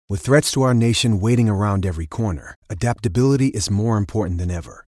With threats to our nation waiting around every corner, adaptability is more important than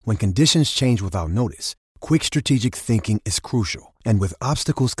ever. When conditions change without notice, quick strategic thinking is crucial. And with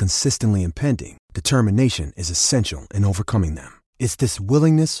obstacles consistently impending, determination is essential in overcoming them. It's this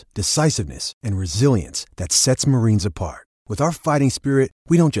willingness, decisiveness, and resilience that sets Marines apart. With our fighting spirit,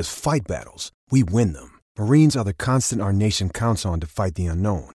 we don't just fight battles, we win them. Marines are the constant our nation counts on to fight the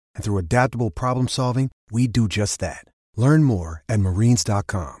unknown. And through adaptable problem solving, we do just that. Learn more at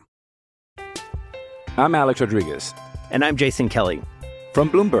marines.com. I'm Alex Rodriguez. And I'm Jason Kelly. From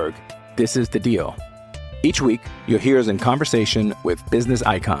Bloomberg, this is The Deal. Each week, you'll hear us in conversation with business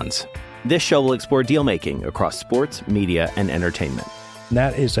icons. This show will explore deal-making across sports, media, and entertainment.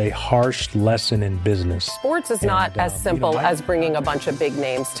 That is a harsh lesson in business. Sports is not as simple as bringing a bunch of big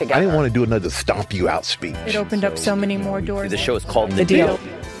names together. I didn't want to do another stomp you out speech. It opened up so many more doors. The show is called The Deal.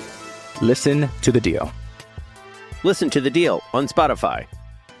 Listen to The Deal. Listen to The Deal on Spotify.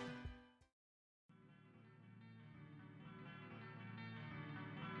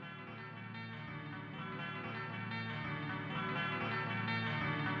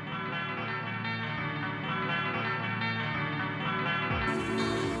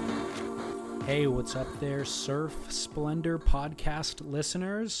 Hey, what's up there, Surf Splendor podcast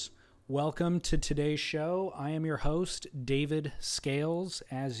listeners? Welcome to today's show. I am your host, David Scales,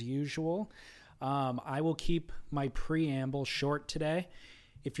 as usual. I will keep my preamble short today.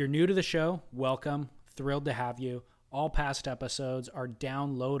 If you're new to the show, welcome. Thrilled to have you. All past episodes are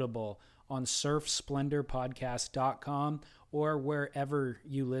downloadable on surfsplendorpodcast.com or wherever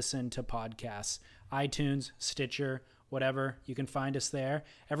you listen to podcasts. iTunes, Stitcher, whatever, you can find us there.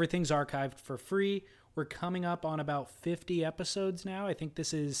 Everything's archived for free. We're coming up on about 50 episodes now. I think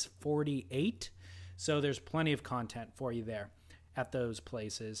this is 48. So there's plenty of content for you there at those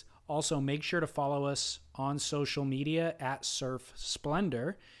places. Also, make sure to follow us on social media at Surf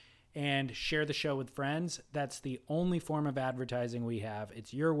Splendor and share the show with friends. That's the only form of advertising we have.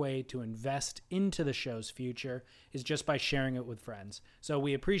 It's your way to invest into the show's future is just by sharing it with friends. So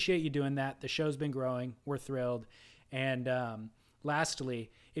we appreciate you doing that. The show's been growing. We're thrilled. And lastly,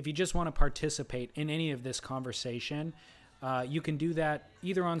 if you just want to participate in any of this conversation, you can do that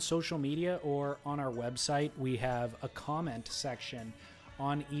either on social media or on our website. We have a comment section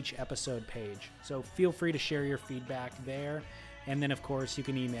on each episode page. So feel free to share your feedback there. And then, of course, you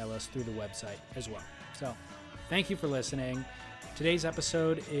can email us through the website as well. So thank you for listening. Today's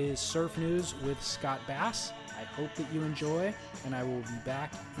episode is Surf News with Scott Bass. I hope that you enjoy, and I will be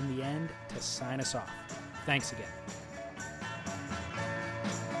back in the end to sign us off. Thanks again.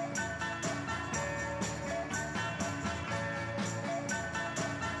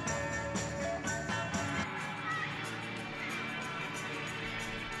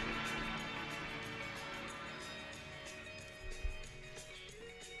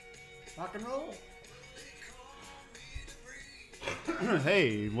 Rock and roll.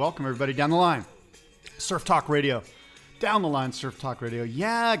 Hey, welcome everybody down the line. Surf Talk Radio. Down the line, Surf Talk Radio.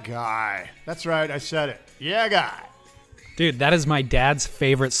 Yeah, guy. That's right, I said it. Yeah, guy. Dude, that is my dad's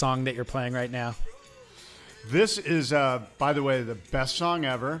favorite song that you're playing right now. This is, by the way, the best song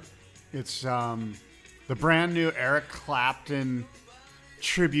ever. It's the brand new Eric Clapton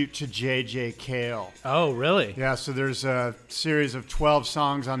tribute to J.J. Cale. Oh, really? Yeah, so there's a series of 12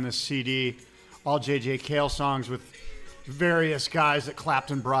 songs on this CD, all J.J. Cale songs with various guys that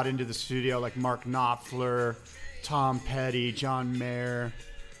Clapton brought into the studio, like Mark Knopfler, Tom Petty, John Mayer,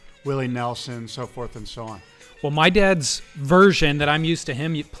 Willie Nelson, so forth and so on. Well, my dad's version that I'm used to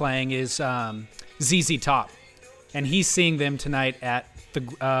him playing is ZZ Top, and he's seeing them tonight at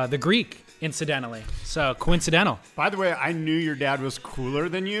the Greek, incidentally. So coincidental. By the way, I knew your dad was cooler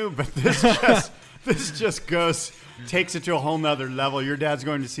than you, but this just takes it to a whole nother level. Your dad's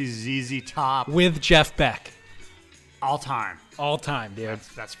going to see ZZ Top with Jeff Beck. All time, dude.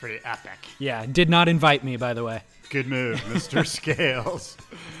 That's pretty epic. Yeah, did not invite me, by the way. Good move, Mr. Scales.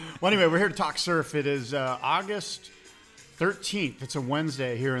 Well, anyway, we're here to talk surf. It is August 13th. It's a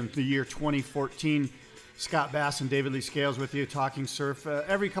Wednesday here in the year 2014. Scott Bass and David Lee Scales with you talking surf.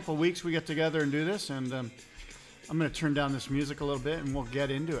 Every couple of weeks we get together and do this, and I'm going to turn down this music a little bit, and we'll get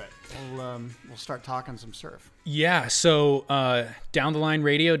into it. We'll start talking some surf. Yeah, so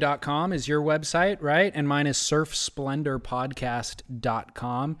downthelineradio.com is your website, right? And mine is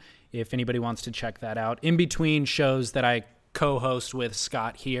surfsplendorpodcast.com if anybody wants to check that out. In between shows that I co-host with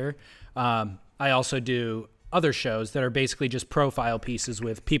Scott here, I also do other shows that are basically just profile pieces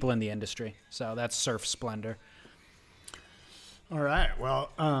with people in the industry. So that's Surf Splendor. All right,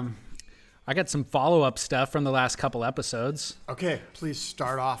 well... I got some follow-up stuff from the last couple episodes. Okay, please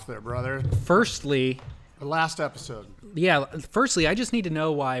start off there, brother. Firstly, The last episode. Yeah. Firstly, I just need to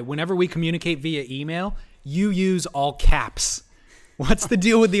know why whenever we communicate via email, you use all caps. What's the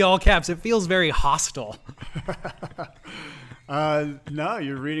deal with the all caps? It feels very hostile. No,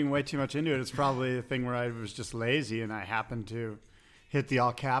 you're reading way too much into it. It's probably a thing where I was just lazy and I happened to hit the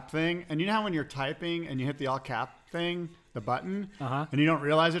all cap thing. And you know how when you're typing and you hit the all cap thing, the button, and you don't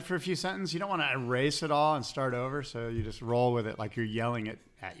realize it for a few sentences, you don't want to erase it all and start over. So you just roll with it like you're yelling it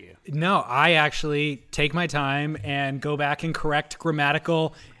at you. No, I actually take my time and go back and correct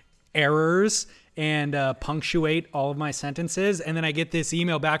grammatical errors and punctuate all of my sentences. And then I get this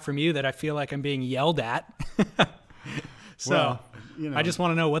email back from you that I feel like I'm being yelled at. So well, you know, I just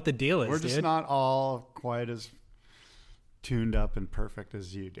want to know what the deal is. We're just not all quite as tuned up and perfect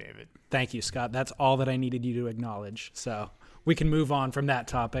as you, David. Thank you, Scott. That's all that I needed you to acknowledge. So we can move on from that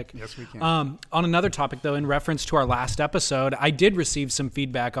topic. Yes, we can. On another topic, though, in reference to our last episode, I did receive some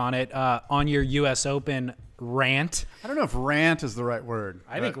feedback on it, on your U.S. Open rant. I don't know if rant is the right word.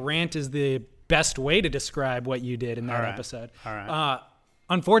 I think rant is the best way to describe what you did in that episode. All right.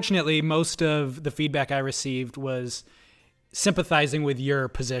 Unfortunately, most of the feedback I received was sympathizing with your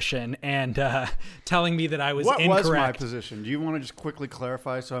position and telling me that I was incorrect. What was my position? Do you want to just quickly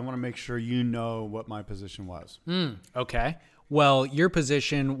clarify? So I want to make sure you know what my position was. Okay. Well, your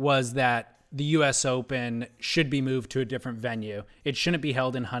position was that the U.S. Open should be moved to a different venue. It shouldn't be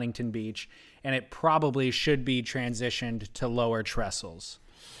held in Huntington Beach, and it probably should be transitioned to lower trestles.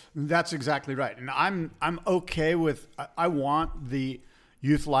 That's exactly right. And I'm okay with, I want the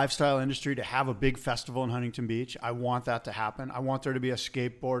youth lifestyle industry to have a big festival in Huntington Beach. I want that to happen. I want there to be a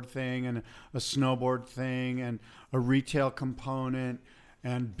skateboard thing and a snowboard thing and a retail component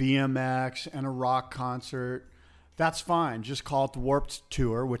and BMX and a rock concert. That's fine. Just call it the Warped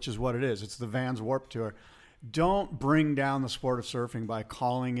Tour, which is what it is. It's the Vans Warped Tour. Don't bring down the sport of surfing by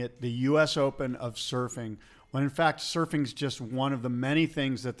calling it the U.S. Open of surfing, when in fact surfing's just one of the many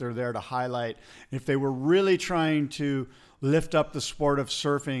things that they're there to highlight. If they were really trying to lift up the sport of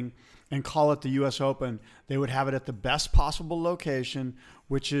surfing and call it the U.S. Open, they would have it at the best possible location,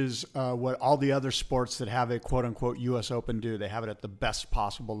 which is what all the other sports that have a quote-unquote U.S. Open do. They have it at the best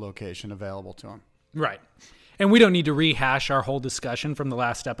possible location available to them. Right. And we don't need to rehash our whole discussion from the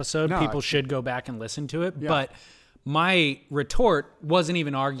last episode. No, people should go back and listen to it. Yeah. But my retort wasn't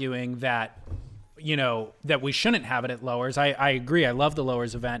even arguing that, you know, that we shouldn't have it at Lowers. I agree. I love the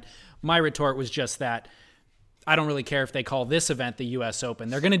Lowers event. My retort was just that I don't really care if they call this event the U.S. Open.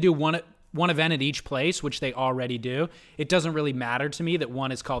 They're going to do one event at each place, which they already do. It doesn't really matter to me that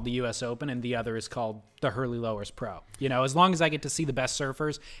one is called the U.S. Open and the other is called the Hurley Lowers Pro. You know, as long as I get to see the best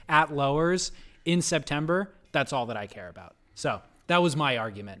surfers at Lowers in September, that's all that I care about. So that was my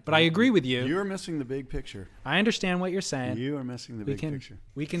argument. But I agree with you. You're missing the big picture. I understand what you're saying. You are missing the big picture.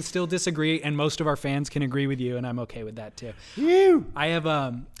 We can still disagree, and most of our fans can agree with you, and I'm okay with that too. I have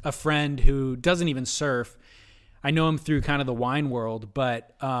a friend who doesn't even surf. I know him through kind of the wine world,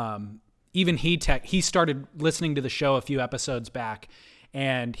 but even he started listening to the show a few episodes back,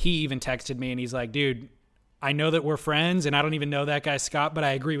 and he even texted me, and he's like, dude, I know that we're friends, and I don't even know that guy Scott, but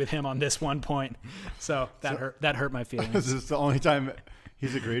I agree with him on this one point. So that hurt my feelings. Is this the only time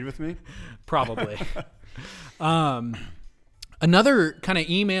he's agreed with me? Probably. Another kind of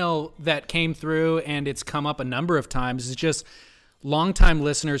email that came through, and it's come up a number of times, is just longtime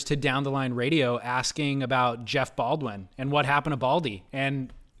listeners to Down the Line Radio asking about Jeff Baldwin and what happened to Baldy.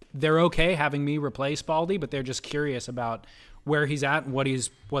 And they're okay having me replace Baldy, but they're just curious about where he's at and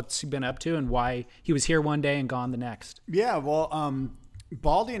what's he been up to and why he was here one day and gone the next. Yeah, well,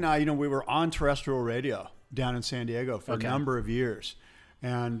 Baldy and I, we were on terrestrial radio down in San Diego for a number of years.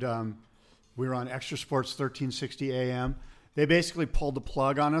 And we were on Extra Sports 1360 AM. They basically pulled the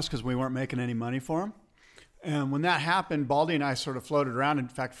plug on us because we weren't making any money for them. And when that happened, Baldy and I sort of floated around. In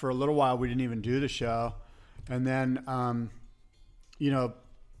fact, for a little while, we didn't even do the show. And then, you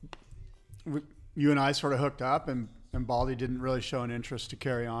and I sort of hooked up, and Baldy didn't really show an interest to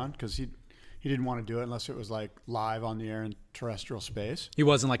carry on because he didn't want to do it unless it was like live on the air in terrestrial space. He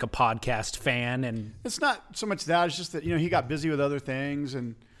wasn't like a podcast fan, and it's not so much that. It's just that he got busy with other things,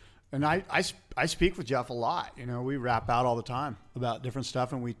 and I speak with Jeff a lot. We rap out all the time about different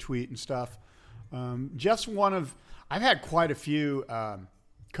stuff, and we tweet and stuff. Jeff's I've had quite a few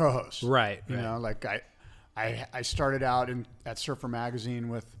co-hosts. Right. Like I started out at Surfer Magazine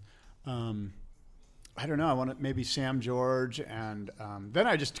with, I don't know, I wanted maybe Sam George, and then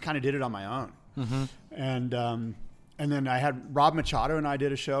I just kind of did it on my own. Mm-hmm. And then I had Rob Machado, and I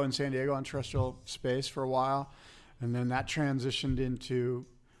did a show in San Diego on terrestrial space for a while, and then that transitioned into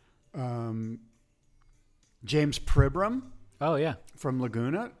James Pribram. Oh, yeah. From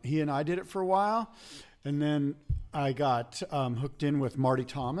Laguna. He and I did it for a while. And then I got hooked in with Marty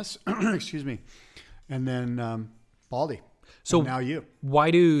Thomas, excuse me, and then Baldy. So and now you.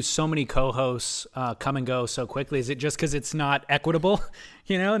 Why do so many co-hosts come and go so quickly? Is it just because it's not equitable,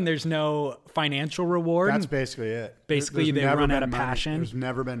 and there's no financial reward? That's basically it. Basically, they run out of passion. There's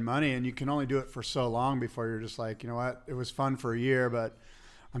never been money, and you can only do it for so long before you're just like, you know what? It was fun for a year, but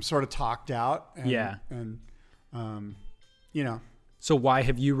I'm sort of talked out. And, So why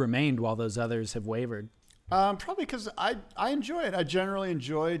have you remained while those others have wavered? Probably because I enjoy it. I generally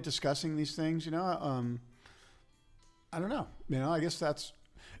enjoy discussing these things, I don't know. I guess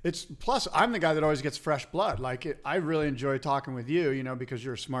it's plus I'm the guy that always gets fresh blood. I really enjoy talking with you, because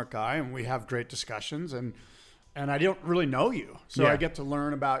you're a smart guy and we have great discussions and I don't really know you. So I get to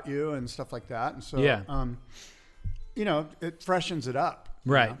learn about you and stuff like that. And so, it freshens it up.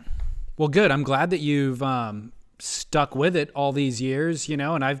 Right. Well, good. I'm glad that you've stuck with it all these years,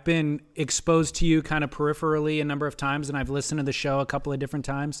 and I've been exposed to you kind of peripherally a number of times, and I've listened to the show a couple of different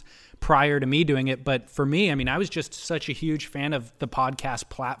times prior to me doing it. But for me, I was just such a huge fan of the podcast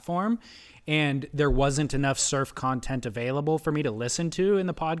platform, and there wasn't enough surf content available for me to listen to in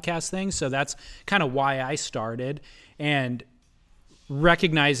the podcast thing. So that's kind of why I started. And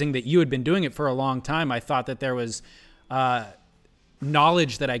recognizing that you had been doing it for a long time, I thought that there was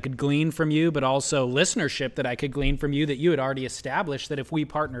knowledge that I could glean from you, but also listenership that I could glean from you that you had already established, that if we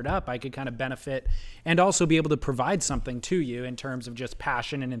partnered up, I could kind of benefit and also be able to provide something to you in terms of just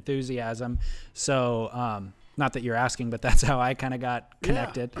passion and enthusiasm. So, not that you're asking, but that's how I kind of got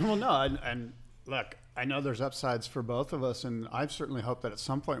connected. Yeah. Well, no, and look, I know there's upsides for both of us, and I certainly hope that at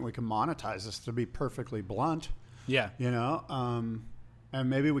some point we can monetize this, to be perfectly blunt. Yeah. And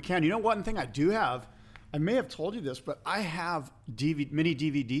maybe we can. One thing I do have, I may have told you this, but I have mini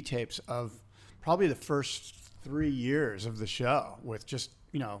DVD tapes of probably the first 3 years of the show with just,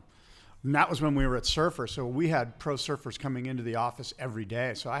 and that was when we were at Surfer. So we had pro surfers coming into the office every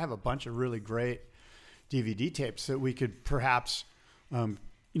day. So I have a bunch of really great DVD tapes that we could perhaps,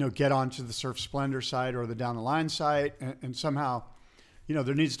 get onto the Surf Splendor site or the Down the Line site. And somehow,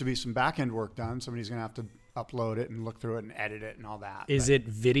 there needs to be some back end work done. Somebody's going to have to upload it and look through it and edit it and all that. Is it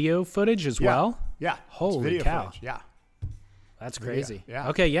video footage as well? Yeah. Holy video cow. Footage. Yeah. That's crazy. Yeah.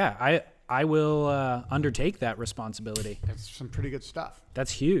 Okay. Yeah. I will undertake that responsibility. It's some pretty good stuff.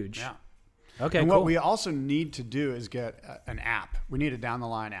 That's huge. Yeah. Okay. And cool. what we also need to do is get an app. We need a Down the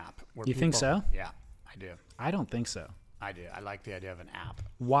Line app. You think so? Yeah, I do. I don't think so. I do. I like the idea of an app.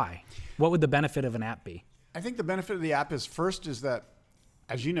 Why? What would the benefit of an app be? I think the benefit of the app is that,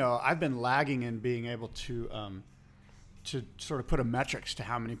 as you know, I've been lagging in being able to sort of put a metrics to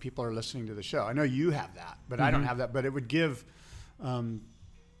how many people are listening to the show. I know you have that, but I don't have that. But it would give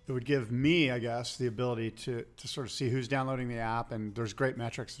me, I guess, the ability to sort of see who's downloading the app, and there's great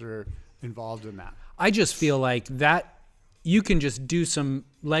metrics that are involved in that. I just feel like that you can just do some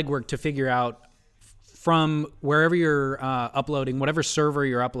legwork to figure out from wherever you're uploading, whatever server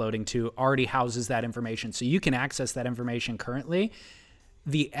you're uploading to already houses that information. So you can access that information currently.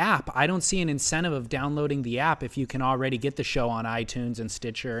 The app, I don't see an incentive of downloading the app if you can already get the show on iTunes and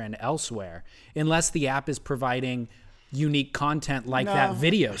Stitcher and elsewhere, unless the app is providing unique content like that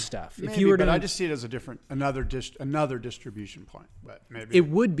video stuff. Maybe, if you were to, but I just see it as another distribution point. But maybe it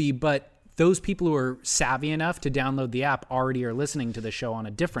would be, but those people who are savvy enough to download the app already are listening to the show on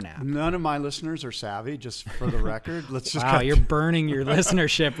a different app. None of my listeners are savvy, just for the record. Let's just wow, you're burning your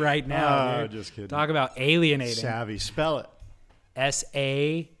listenership right now. Dude. Just kidding. Talk about alienating. Savvy. Spell it.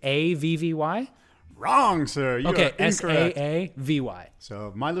 SAAVVY? Wrong, sir. You okay, are incorrect. SAAVY.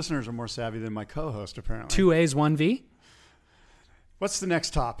 So my listeners are more savvy than my co-host, apparently. 2 A's, 1 V? What's the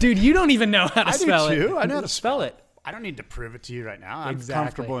next topic? Dude, you don't even know how to spell it. I do too. I know how to spell it. I don't need to prove it to you right now. I'm Exactly.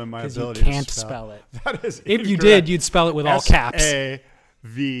 comfortable in my 'Cause ability you can't to spell it. That is If you incorrect. did, you'd spell it with all caps.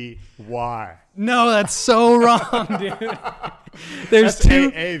 SAVY. No, that's so wrong, dude. There's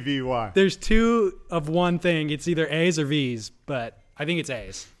two. SAAVY. There's two of one thing. It's either A's or V's, but I think it's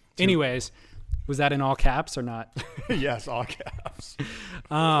A's. Anyways, was that in all caps or not? Yes, all caps.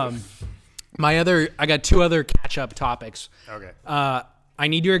 I got two other catch-up topics. Okay. I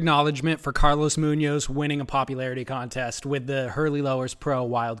need your acknowledgement for Carlos Munoz winning a popularity contest with the Hurley Lowers Pro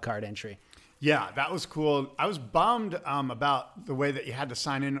wildcard entry. Yeah, that was cool. I was bummed about the way that you had to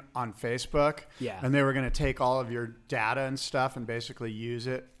sign in on Facebook. Yeah. And they were going to take all of your data and stuff and basically use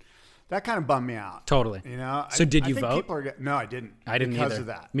it. That kind of bummed me out. Totally. You know. So did you think vote? No, I didn't. I didn't because either. of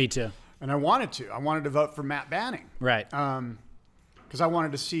that. Me too. And I wanted to. I wanted to vote for Matt Banning. Right. Because I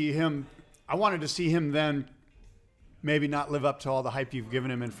wanted to see him. I wanted to see him then maybe not live up to all the hype you've given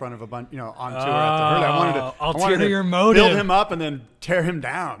him in front of a bunch, on tour at the Hurley. I wanted to motive. build him up and then tear him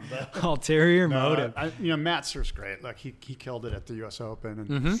down. But, ulterior motive. Matt Surf's great. Look, he killed it at the U.S. Open.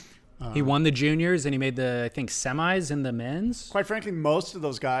 And, he won the juniors and he made I think semis in the men's. Quite frankly, most of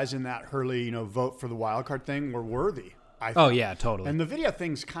those guys in that Hurley, vote for the wild card thing were worthy. I Oh yeah, totally. And the video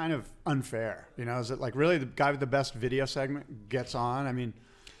thing's kind of unfair. Is it like really the guy with the best video segment gets on? I mean,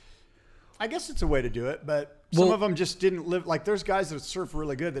 I guess it's a way to do it, but some of them just didn't live. Like there's guys that surf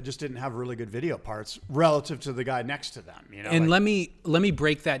really good that just didn't have really good video parts relative to the guy next to them. And let me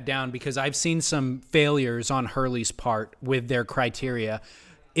break that down because I've seen some failures on Hurley's part with their criteria.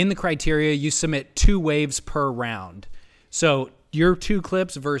 In the criteria, you submit 2 waves per round. So your 2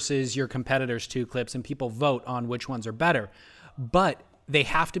 clips versus your competitor's 2 clips, and people vote on which ones are better. But they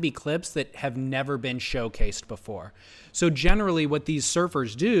have to be clips that have never been showcased before. So generally what these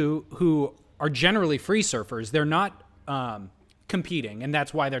surfers do, who are generally free surfers, they're not competing, and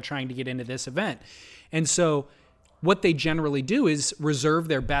that's why they're trying to get into this event. And so what they generally do is reserve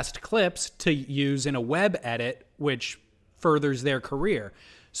their best clips to use in a web edit, which furthers their career.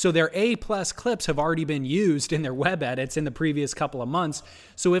 So their A-plus clips have already been used in their web edits in the previous couple of months.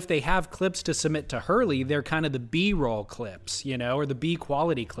 So if they have clips to submit to Hurley, they're kind of the B-roll clips, or the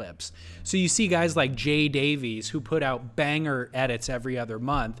B-quality clips. So you see guys like Jay Davies, who put out banger edits every other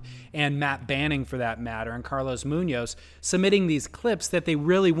month, and Matt Banning, for that matter, and Carlos Munoz, submitting these clips that they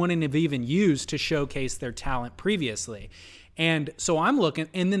really wouldn't have even used to showcase their talent previously. And so I'm looking,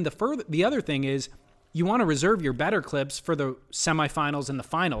 and then the other thing is, you want to reserve your better clips for the semifinals and the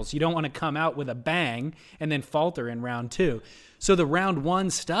finals. You don't want to come out with a bang and then falter in round 2. So the round 1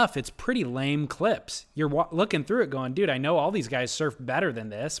 stuff, it's pretty lame clips. You're looking through it going, dude, I know all these guys surf better than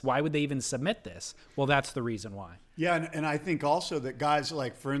this. Why would they even submit this? Well, that's the reason why. Yeah, and I think also that guys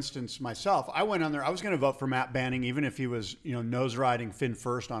like, for instance, myself, I went on there. I was going to vote for Matt Banning even if he was, nose riding fin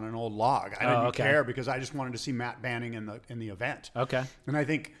first on an old log. I didn't care because I just wanted to see Matt Banning in the event. Okay. And I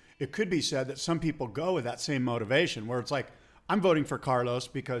think it could be said that some people go with that same motivation where it's like, I'm voting for Carlos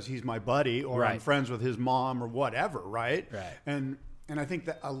because he's my buddy or I'm friends with his mom or whatever, right? Right. And I think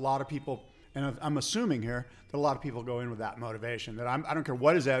that a lot of people, and I'm assuming here, that a lot of people go in with that motivation, that I don't care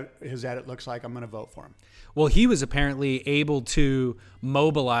what his edit looks like, I'm going to vote for him. Well, he was apparently able to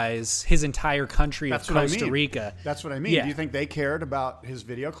mobilize his entire country of Costa Rica. That's what I mean. Yeah. Do you think they cared about his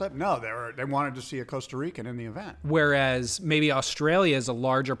video clip? No, they wanted to see a Costa Rican in the event. Whereas maybe Australia is a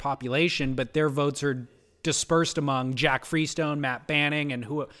larger population, but their votes are dispersed among Jack Freestone, Matt Banning, and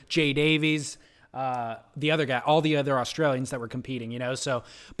Jay Davies, the other guy, all the other Australians that were competing, So,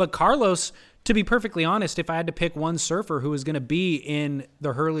 but Carlos, to be perfectly honest, if I had to pick one surfer who was going to be in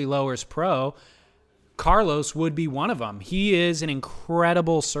the Hurley Lowers Pro, Carlos would be one of them. He is an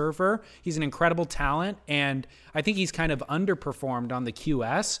incredible surfer. He's an incredible talent, and I think he's kind of underperformed on the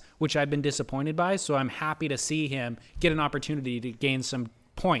QS, which I've been disappointed by, so I'm happy to see him get an opportunity to gain some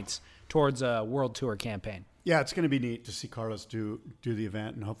points towards a World Tour campaign. Yeah, it's going to be neat to see Carlos do the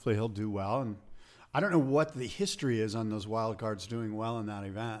event, and hopefully he'll do well. And I don't know what the history is on those wild cards doing well in that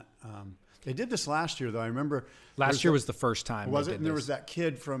event. They did this last year, though. I remember last year was the first time. Was it? And there was that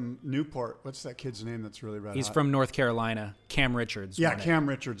kid from Newport. What's that kid's name that's really red hot? He's from North Carolina. Cam Richards. Yeah, Cam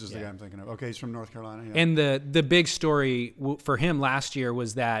Richards is the guy I'm thinking of. Okay, he's from North Carolina. Yeah. And the big story for him last year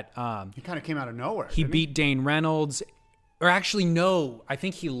was that he kind of came out of nowhere. He beat Dane Reynolds. Or actually, no, I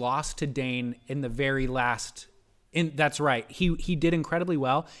think he lost to Dane in the very last. That's right. He did incredibly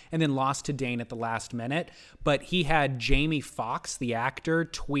well and then lost to Dane at the last minute. But he had Jamie Foxx, the actor,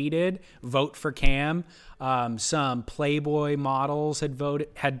 tweeted, vote for Cam. Some Playboy models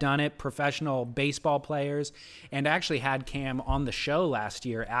had done it, professional baseball players, and actually had Cam on the show last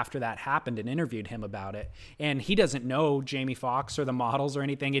year after that happened and interviewed him about it. And he doesn't know Jamie Foxx or the models or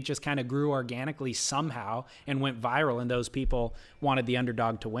anything. It just kind of grew organically somehow and went viral, and those people wanted the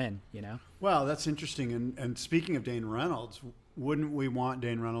underdog to win, Well, that's interesting. And speaking of Dane Reynolds, wouldn't we want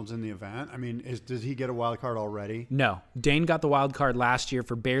Dane Reynolds in the event? I mean, does he get a wild card already? No. Dane got the wild card last year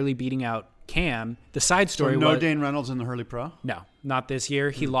for barely beating out Cam. The side story was... Dane Reynolds in the Hurley Pro? No, not this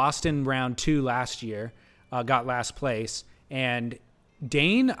year. He lost in round 2 last year, got last place. And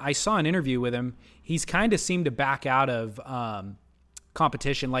Dane, I saw an interview with him. He's kind of seemed to back out of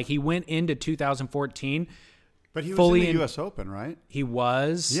competition. Like, he went into 2014... But he was in the U.S. Open, right? He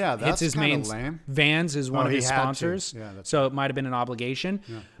was. Yeah, that's his kind main of lame. Vans is one of his sponsors, so it might have been an obligation.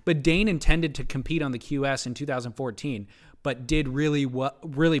 Yeah. But Dane intended to compete on the QS in 2014, but did really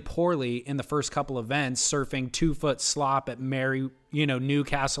poorly in the first couple events, surfing 2-foot slop at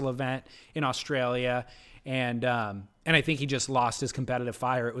Newcastle event in Australia, and I think he just lost his competitive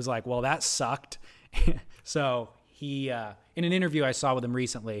fire. It was like, well, that sucked. So he in an interview I saw with him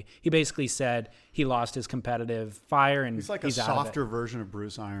recently, he basically said he lost his competitive fire and he's like he's a out of it. softer version of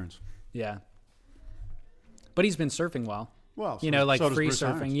Bruce Irons. Yeah. But he's been surfing well. Well, you know, like so does free Bruce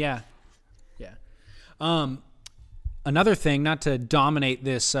surfing. Irons. Yeah. Another thing, not to dominate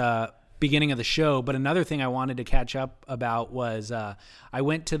this beginning of the show, but another thing I wanted to catch up about was I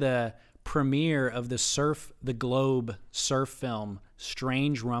went to the premiere of the Globe surf film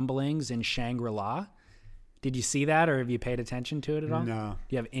Strange Rumblings in Shangri-La. Did you see that, or have you paid attention to it at all? No.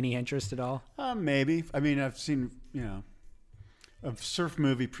 Do you have any interest at all? Maybe. I mean, I've seen, a surf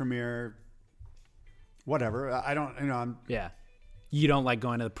movie premiere, whatever. I don't, Yeah. You don't like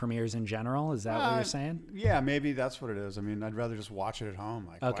going to the premieres in general? Is that what you're saying? Yeah, maybe that's what it is. I mean, I'd rather just watch it at home.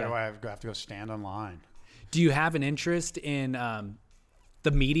 Like, Okay. why do I have to go stand online? Do you have an interest in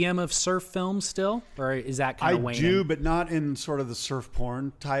the medium of surf films still? Or is that kind of waning? I do, but not in sort of the surf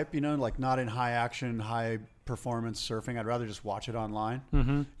porn type, like not in high action, high performance surfing. I'd rather just watch it online.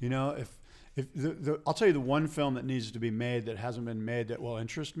 Mm-hmm. If I'll tell you the one film that needs to be made that hasn't been made that will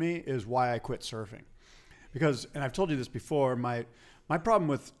interest me is Why I Quit Surfing. Because, and I've told you this before, my problem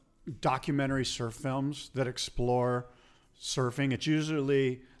with documentary surf films that explore surfing,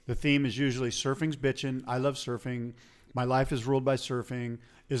 the theme is usually surfing's bitchin', I love surfing, my life is ruled by surfing,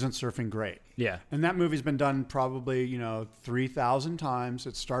 isn't surfing great? Yeah. And that movie's been done probably, 3,000 times.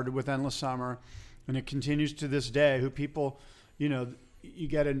 It started with Endless Summer, and it continues to this day, who people, you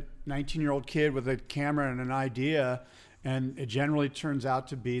get a 19-year-old kid with a camera and an idea, and it generally turns out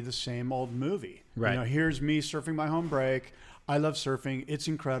to be the same old movie. Right. Here's me surfing my home break. I love surfing. It's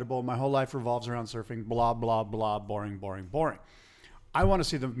incredible. My whole life revolves around surfing. Blah, blah, blah. Boring, boring, boring. I want to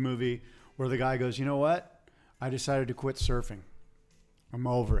see the movie where the guy goes, you know what? I decided to quit surfing. I'm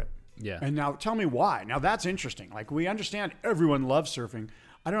over it. Yeah. And now tell me why. Now that's interesting. Like, we understand everyone loves surfing.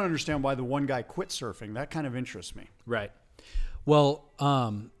 I don't understand why the one guy quit surfing. That kind of interests me. Right. Well,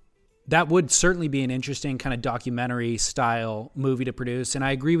 that would certainly be an interesting kind of documentary style movie to produce. And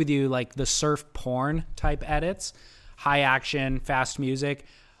I agree with you, like the surf porn type edits, high action, fast music,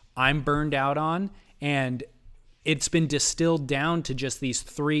 I'm burned out on. And it's been distilled down to just these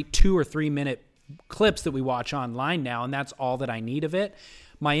 2 or 3 minute clips that we watch online now. And that's all that I need of it.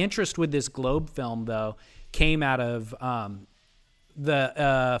 My interest with this Globe film, though, came out of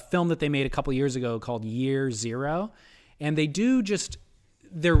the film that they made a couple years ago called Year Zero. And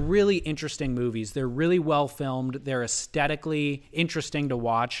they're really interesting movies. They're really well filmed. They're aesthetically interesting to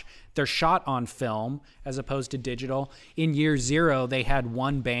watch. They're shot on film as opposed to digital. In Year Zero, they had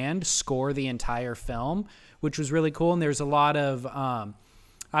one band score the entire film, which was really cool. And there's a lot of,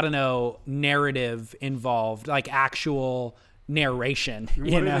 narrative involved, like actual narration.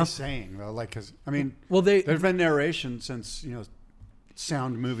 What are they saying, though? Like, because, there's been narration since,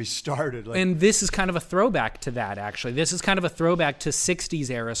 sound movies started. And this is kind of a throwback to that, actually. This is kind of a throwback to 60s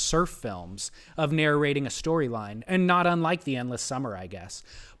era surf films of narrating a storyline, and not unlike The Endless Summer, I guess.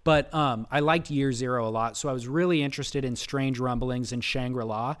 But I liked Year Zero a lot, so I was really interested in Strange Rumblings in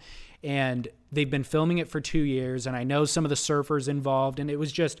Shangri-La. And they've been filming it for 2 years, and I know some of the surfers involved, and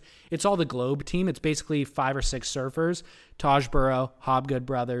it's all the Globe team. It's basically 5 or 6 surfers: Taj Burrow, Hobgood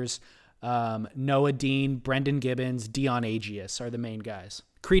Brothers, Noah Dean, Brendan Gibbons, Dion Agius are the main guys.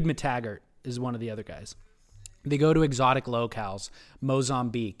 Creed McTaggart is one of the other guys. They go to exotic locales.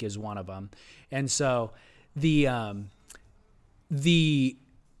 Mozambique is one of them. And so the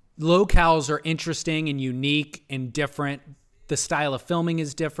locales are interesting and unique and different. The style of filming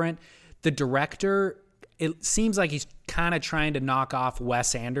is different. The director, it seems like he's kind of trying to knock off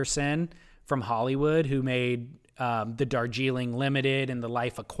Wes Anderson from Hollywood, who made the Darjeeling Limited and the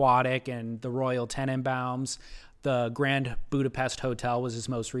Life Aquatic and the Royal Tenenbaums. The Grand Budapest Hotel was his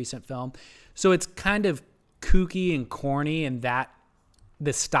most recent film. So it's kind of kooky and corny, and that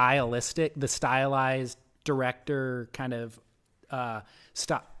the stylized director kind of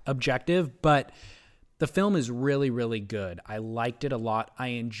objective, but the film is really, really good. I liked it a lot. I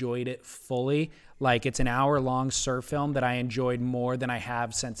enjoyed it fully. Like, it's an hour-long surf film that I enjoyed more than I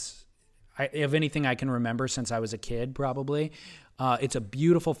have of anything I can remember since I was a kid, probably. It's a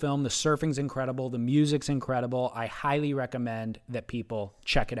beautiful film. The surfing's incredible. The music's incredible. I highly recommend that people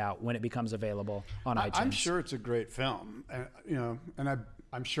check it out when it becomes available on iTunes. I'm sure it's a great film, and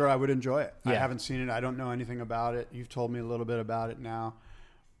I'm sure I would enjoy it. Yeah. I haven't seen it. I don't know anything about it. You've told me a little bit about it now.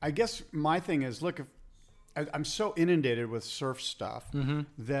 I guess my thing is, look, I'm so inundated with surf stuff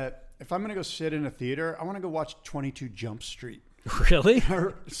that if I'm going to go sit in a theater, I want to go watch 22 Jump Street. Really?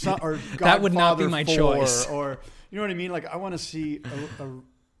 or that would not be my choice. Or, you know what I mean? Like, I want to see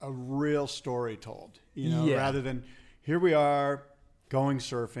a real story told, rather than here we are going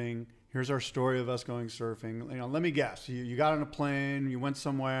surfing. Here's our story of us going surfing. Let me guess. You got on a plane. You went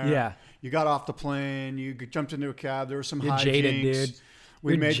somewhere. Yeah. You got off the plane. You jumped into a cab. There were some You're hijinks. jaded, dude.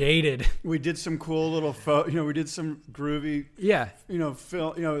 You're jaded. We did some cool little we did some groovy. Yeah.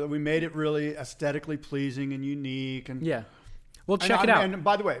 We made it really aesthetically pleasing and unique. And yeah. Well, check it out. And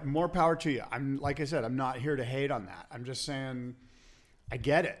by the way, more power to you. Like I said, I'm not here to hate on that. I'm just saying, I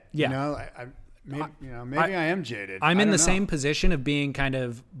get it. Yeah. Maybe I am jaded. I'm in the same position of being kind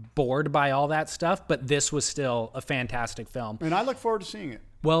of bored by all that stuff, but this was still a fantastic film. And I look forward to seeing it.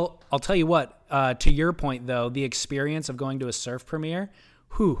 Well, I'll tell you what, to your point though, the experience of going to a surf premiere,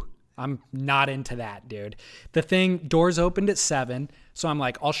 I'm not into that, dude. The thing, doors opened at 7, so I'm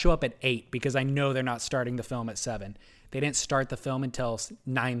like, I'll show up at 8 because I know they're not starting the film at 7. They didn't start the film until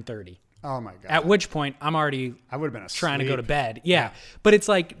 9:30. Oh my God. At which point I would have been trying to go to bed. Yeah. But it's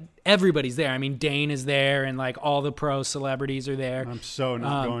like everybody's there. I mean, Dane is there and like all the pro celebrities are there. I'm so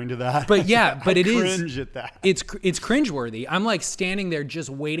not going to that. But yeah, but I it is cringe at that. It's cringeworthy. I'm like standing there just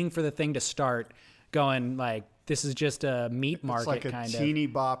waiting for the thing to start, going like, this is just a meat market kind of. It's like a teeny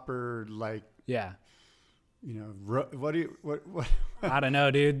bopper, like, yeah. What? I don't know,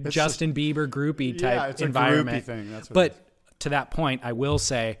 dude. Justin Bieber groupie type environment. It's a groupie thing. That's what but to that point, I will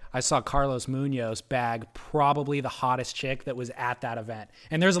say I saw Carlos Munoz bag probably the hottest chick that was at that event.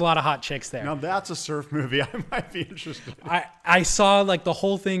 And there's a lot of hot chicks there. Now that's a surf movie I might be interested in. I saw like the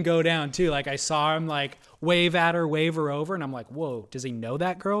whole thing go down too. Like I saw him like wave at her, wave her over. And I'm like, whoa, does he know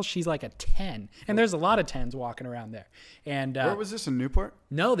that girl? She's like a 10. And there's a lot of 10s walking around there. And where was this, in Newport?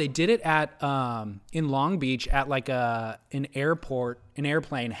 No, they did it at in Long Beach at like an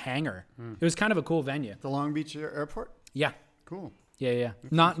airplane hangar. It was kind of a cool venue. The Long Beach Airport? Yeah. Cool. Yeah.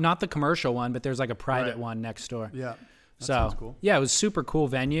 Not the commercial one, but there's like a private one next door. Yeah. That sounds cool. Yeah, it was a super cool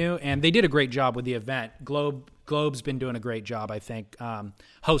venue, and they did a great job with the event. Globe's been doing a great job, I think,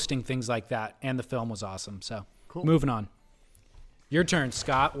 hosting things like that, and the film was awesome. So, cool. Moving on. Your turn,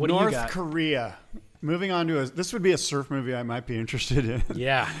 Scott. What do you got? North Korea. Moving on to this would be a surf movie I might be interested in.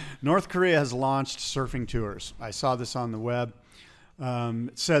 Yeah. North Korea has launched surfing tours. I saw this on the web.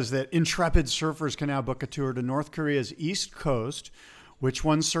 It says that intrepid surfers can now book a tour to North Korea's East Coast, which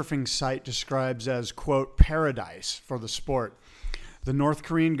one surfing site describes as, quote, paradise for the sport. The North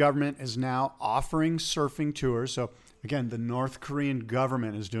Korean government is now offering surfing tours. So, again, the North Korean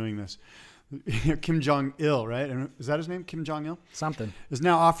government is doing this. Kim Jong-il, right? Is that his name? Kim Jong-il? Something. Is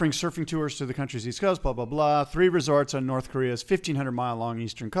now offering surfing tours to the country's East Coast, blah, blah, blah. 3 resorts on North Korea's 1,500-mile-long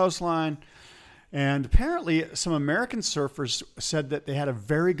eastern coastline. And apparently some American surfers said that they had a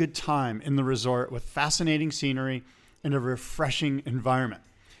very good time in the resort with fascinating scenery and a refreshing environment.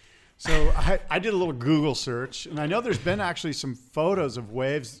 So I did a little Google search, and I know there's been actually some photos of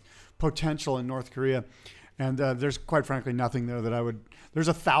waves potential in North Korea. And there's quite frankly nothing there that there's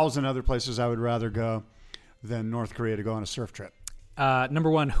 1,000 other places I would rather go than North Korea to go on a surf trip. Number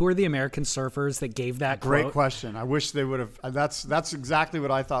one, who are the American surfers that gave that Great quote? question. I wish they would have. That's exactly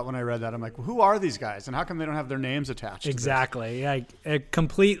what I thought when I read that. I'm like, well, who are these guys, and how come they don't have their names attached? Exactly.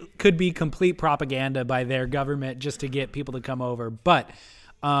 Could be complete propaganda by their government just to get people to come over. But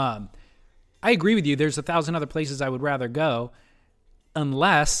I agree with you. There's 1,000 other places I would rather go,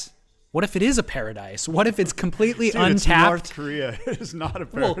 unless. What if it is a paradise? What if it's completely untapped? It's North Korea. It is not a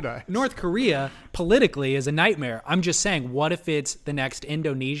paradise. Well, North Korea politically is a nightmare. I'm just saying, what if it's the next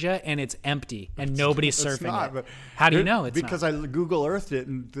Indonesia and it's empty and nobody's surfing it? But how do you know it's because not? I Google Earthed it,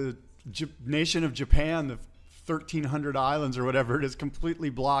 and the nation of Japan, the 1,300 islands or whatever it is, completely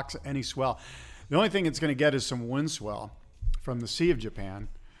blocks any swell. The only thing it's going to get is some wind swell from the Sea of Japan,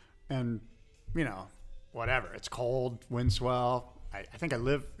 and whatever. It's cold, wind swell. I think I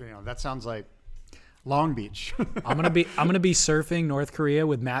live. That sounds like Long Beach. I'm gonna be surfing North Korea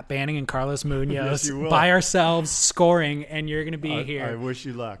with Matt Banning and Carlos Munoz Yes, by ourselves, scoring, and you're gonna be here. I wish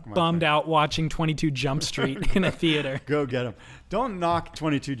you luck. Bummed out watching 22 Jump Street in a theater. Go get them. Don't knock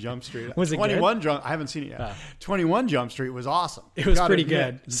 22 Jump Street. Was it 21 good? Jump? I haven't seen it yet. 21 Jump Street was awesome. It was pretty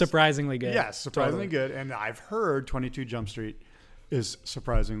good. Surprisingly good. Yes, surprisingly good. And I've heard 22 Jump Street is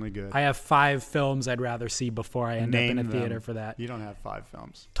surprisingly good. I have 5 films I'd rather see before I end up in a theater for that. You don't have 5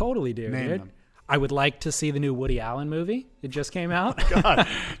 films. Totally do, Name dude. them. I would like to see the new Woody Allen movie. It just came out. God,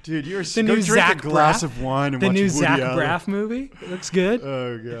 dude, you're the go new drink Zach a glass Braff, of wine and the watch new Woody Zach Allen. Braff movie. It looks good.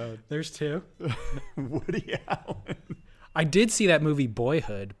 Oh God, there's 2. Woody Allen. I did see that movie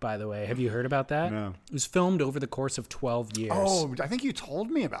Boyhood, by the way. Have you heard about that? No. It was filmed over the course of 12 years. Oh, I think you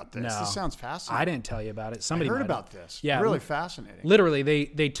told me about this. No. This sounds fascinating. I didn't tell you about it. Somebody I heard might about have. this. Yeah, really fascinating. Literally,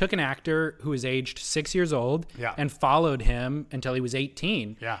 they took an actor who was aged 6 years old and followed him until he was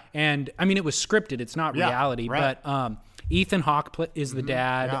 18. Yeah. And I mean, it was scripted. It's not reality, right. but Ethan Hawke is the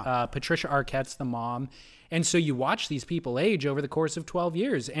dad. Yeah. Patricia Arquette's the mom. And so you watch these people age over the course of 12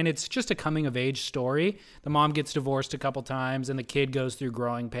 years, and it's just a coming-of-age story. The mom gets divorced a couple times, and the kid goes through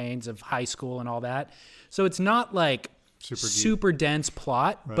growing pains of high school and all that. So it's not like super dense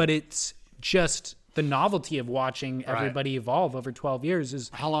plot, but it's just the novelty of watching everybody evolve over 12 years is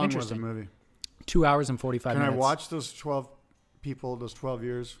How long was the interesting. movie? 2 hours and 45 Can minutes. I watch those 12 people, those 12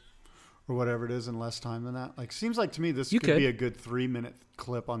 years, or whatever it is, in less time than that? Like, seems like to me this could be a good 3-minute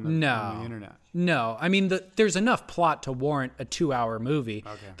clip on the internet. No. I mean, there's enough plot to warrant a 2-hour movie.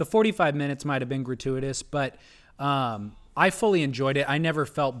 Okay. The 45 minutes might have been gratuitous, but I fully enjoyed it. I never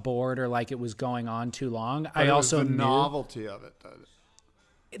felt bored or like it was going on too long. But I it was also the knew novelty of it.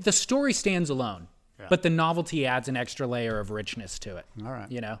 the story stands alone. But the novelty adds an extra layer of richness to it. All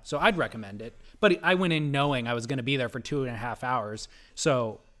right. You know, so I'd recommend it. But I went in knowing I was going to be there for 2.5 hours,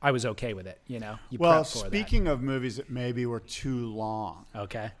 so I was okay with it. You know, Well, prep for speaking of movies that maybe were too long,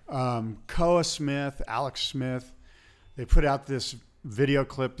 okay, Koa Smith, Alex Smith, they put out this video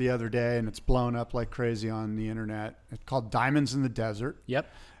clip the other day, and it's blown up like crazy on the internet. It's called "Diamonds in the Desert." Yep.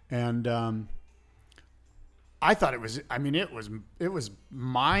 And I thought it was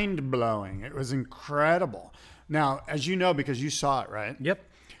mind blowing. It was incredible. Now, as you know, because you saw it, right? Yep.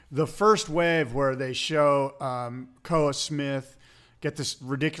 The first wave where they show Koa Smith get this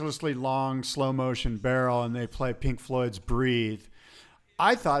ridiculously long slow motion barrel and they play Pink Floyd's Breathe.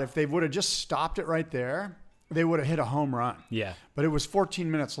 I thought if they would have just stopped it right there, they would have hit a home run. Yeah. But it was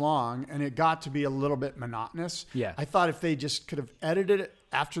 14 minutes long and it got to be a little bit monotonous. Yeah. I thought if they just could have edited it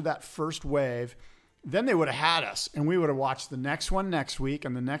after that first wave, then they would have had us and we would have watched the next one next week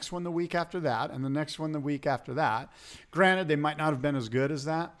and the next one the week after that and the next one the week after that. Granted, they might not have been as good as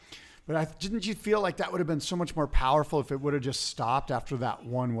that, but didn't you feel like that would have been so much more powerful if it would have just stopped after that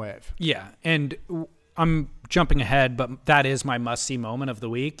one wave? Yeah. And I'm jumping ahead, but that is my must-see moment of the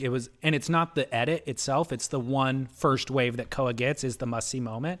week. And it's not the edit itself. It's the one first wave that Koa gets is the must-see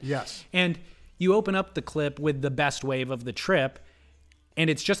moment. Yes. And you open up the clip with the best wave of the trip, and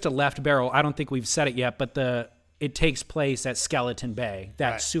it's just a left barrel. I don't think we've said it yet, but it takes place at Skeleton Bay,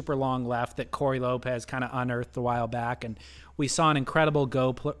 that super long left that Corey Lopez kind of unearthed a while back. And we saw an incredible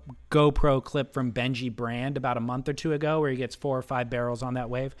GoPro clip from Benji Brand about a month or two ago where he gets 4 or 5 barrels on that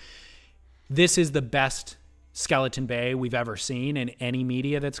wave. This is the best Skeleton Bay we've ever seen in any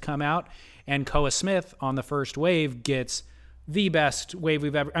media that's come out. And Koa Smith on the first wave gets the best wave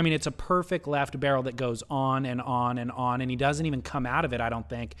we've ever. I mean, it's a perfect left barrel that goes on and on and on, and he doesn't even come out of it, I don't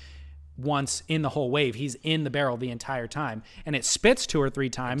think, once in the whole wave. He's in the barrel the entire time, and it spits 2 or 3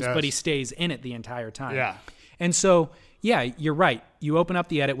 times, but he stays in it the entire time. Yeah. And so, yeah, you're right. You open up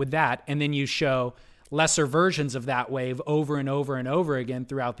the edit with that, and then you show lesser versions of that wave over and over and over again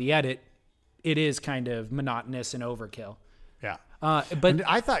throughout the edit. It is kind of monotonous and overkill. Yeah. But and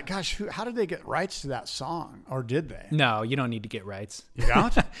I thought, gosh, how did they get rights to that song? Or did they? No, you don't need to get rights. You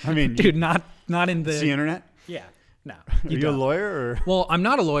don't? I mean, dude, not in the internet? Yeah, no. Are you a lawyer? Or? Well, I'm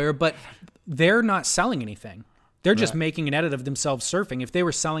not a lawyer, but they're not selling anything. They're just making an edit of themselves surfing. If they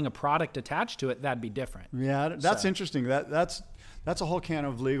were selling a product attached to it, that'd be different. Yeah, that's interesting. That's a whole can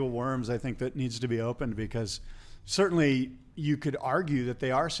of legal worms, I think, that needs to be opened, because certainly you could argue that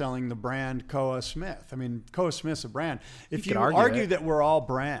they are selling the brand Koa Smith. I mean, Koa Smith's a brand. If you argue that we're all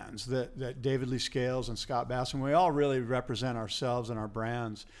brands, that David Lee Scales and Scott Bass, and we all really represent ourselves and our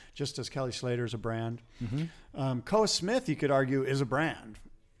brands, just as Kelly Slater's a brand. Mm-hmm. Koa Smith, you could argue, is a brand.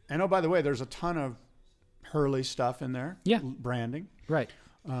 And oh, by the way, there's a ton of Hurley stuff in there. Yeah. Branding. Right.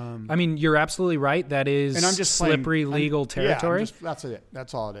 I mean, you're absolutely right. That is and I'm just slippery legal territory. Yeah, that's it.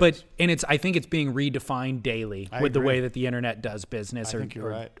 That's all it is. But I think it's being redefined daily with the way that the internet does business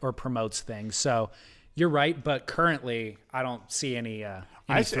or promotes things. So you're right, but currently I don't see any.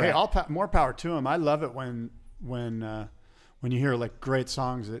 I say, more power to them. I love it when you hear like great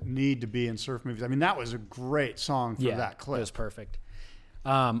songs that need to be in surf movies. I mean, that was a great song for that clip. It was perfect.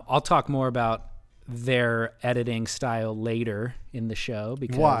 I'll talk more about their editing style later in the show.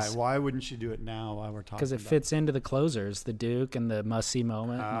 Because why wouldn't you do it now while we're talking? Because it fits into the closers, the Duke and the must-see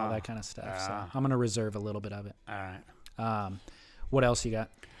moment and all that kind of stuff. So I'm going to reserve a little bit of it. All right. What else you got?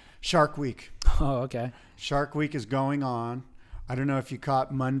 Shark Week. Oh, okay. Shark Week is going on. I don't know if you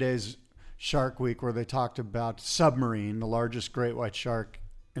caught Monday's Shark Week where they talked about Submarine, the largest great white shark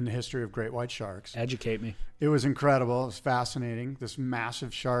in the history of great white sharks. Educate me. It was incredible. It was fascinating. This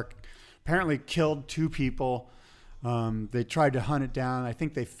massive shark apparently killed 2 people. They tried to hunt it down. I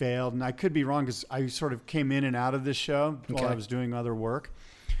think they failed. And I could be wrong because I sort of came in and out of this show while I was doing other work.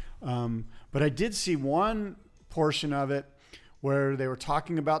 But I did see one portion of it where they were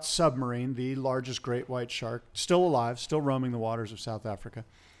talking about Submarine, the largest great white shark, still alive, still roaming the waters of South Africa.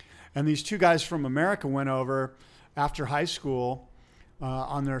 And these two guys from America went over after high school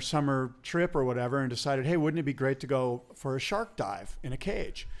on their summer trip or whatever and decided, hey, wouldn't it be great to go for a shark dive in a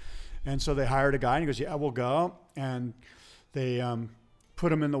cage? And so they hired a guy, and he goes, yeah, we'll go. And they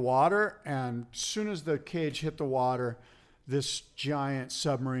put him in the water, and as soon as the cage hit the water, this giant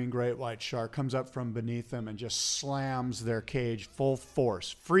submarine great white shark comes up from beneath them and just slams their cage full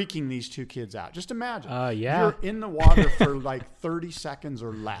force, freaking these two kids out. Just imagine. You're in the water for like 30 seconds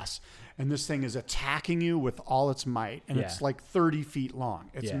or less, and this thing is attacking you with all its might, and it's like 30 feet long.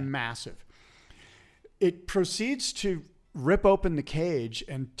 It's massive. It proceeds to rip open the cage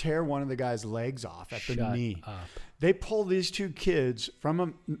and tear one of the guy's legs off at the knee. Up. They pull these two kids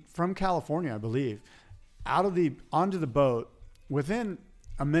from California, I believe, onto the boat within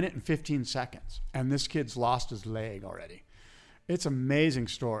a minute and 15 seconds. And this kid's lost his leg already. It's an amazing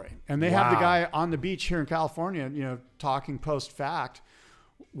story. And they have the guy on the beach here in California, talking post fact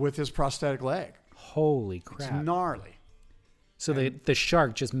with his prosthetic leg. Holy crap. It's gnarly. So the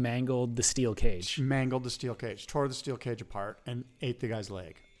shark just mangled the steel cage. Tore the steel cage apart and ate the guy's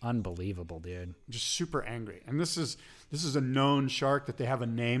leg. Unbelievable, dude. Just super angry. And this is a known shark that they have a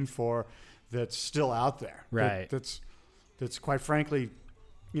name for that's still out there. Right. That's quite frankly,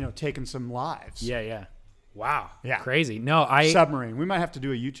 taken some lives. Yeah. Wow. Yeah. Crazy. No, Submarine. We might have to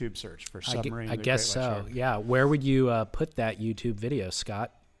do a YouTube search for Submarine. I guess so. Yeah. Where would you put that YouTube video,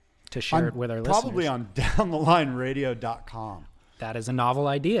 Scott, to share it with our listeners? Probably on downthelineradio.com. That is a novel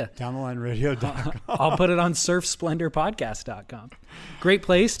idea. Downthelineradio.com. I'll put it on surfsplendorpodcast.com. Great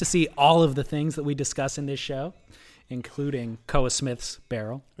place to see all of the things that we discuss in this show, including Koa Smith's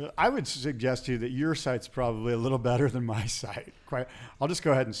barrel. I would suggest to you that your site's probably a little better than my site. I'll just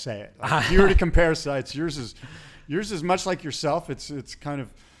go ahead and say it. If you were to compare sites, yours is much like yourself. It's kind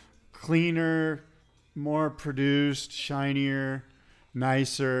of cleaner, more produced, shinier,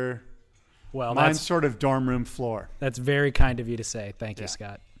 nicer. Well, mine's sort of dorm room floor. That's very kind of you to say. Thank you,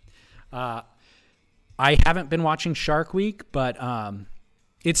 Scott. I haven't been watching Shark Week, but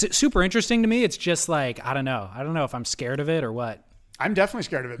it's super interesting to me. It's just like, I don't know if I'm scared of it or what. I'm definitely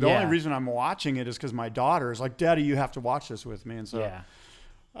scared of it. The only reason I'm watching it is because my daughter is like, Daddy, you have to watch this with me. And so,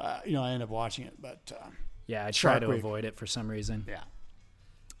 I end up watching it. But I try to avoid it for some reason.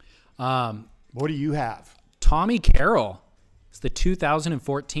 Yeah. What do you have? Tommy Carroll. It's the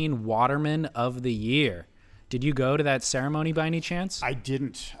 2014 Waterman of the Year. Did you go to that ceremony by any chance? I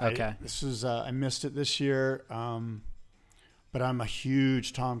didn't. Okay. I missed it this year, but I'm a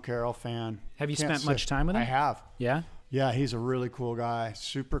huge Tom Carroll fan. Have you spent much time with him? I have. Yeah? Yeah, he's a really cool guy,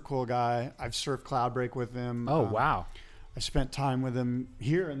 super cool guy. I've surfed Cloudbreak with him. Oh, wow. I spent time with him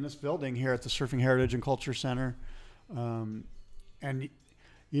here in this building here at the Surfing Heritage and Culture Center. And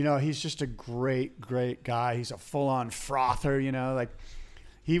he's just a great, great guy. He's a full-on frother, like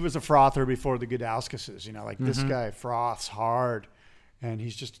he was a frother before the Gudauskases, this guy froths hard, and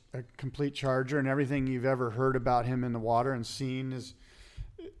he's just a complete charger, and everything you've ever heard about him in the water and seen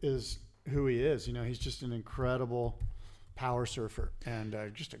is who he is. He's just an incredible power surfer and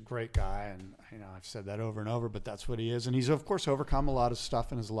just a great guy. And, I've said that over and over, but that's what he is. And he's, of course, overcome a lot of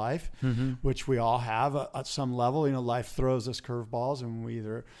stuff in his life, which we all have at some level. Life throws us curveballs, and we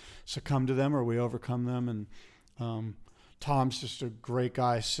either succumb to them or we overcome them. And Tom's just a great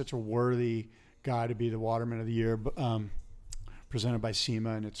guy, such a worthy guy to be the Waterman of the Year, presented by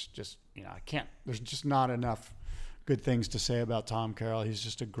SEMA. And it's just, there's just not enough good things to say about Tom Carroll. He's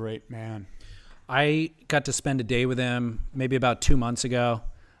just a great man. I got to spend a day with him maybe about 2 months ago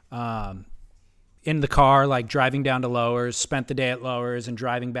in the car, like driving down to Lowers, spent the day at Lowers and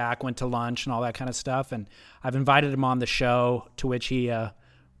driving back, went to lunch and all that kind of stuff. And I've invited him on the show, to which he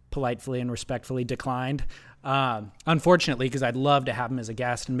politely and respectfully declined. Unfortunately, because I'd love to have him as a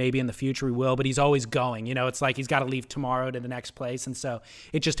guest, and maybe in the future we will, but he's always going. It's like he's got to leave tomorrow to the next place. And so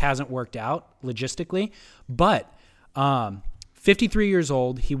it just hasn't worked out logistically. But 53 years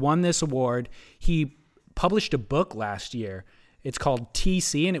old. He won this award. He published a book last year. It's called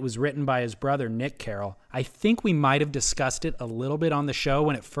TC, and it was written by his brother, Nick Carroll. I think we might have discussed it a little bit on the show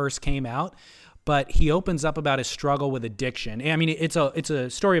when it first came out, but he opens up about his struggle with addiction. I mean, it's a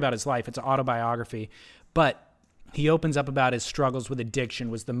story about his life. It's an autobiography, but he opens up about his struggles with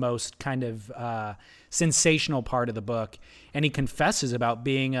addiction was the most kind of sensational part of the book. And he confesses about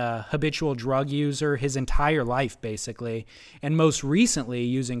being a habitual drug user his entire life, basically, and most recently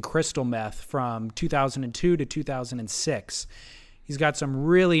using crystal meth from 2002 to 2006. He's got some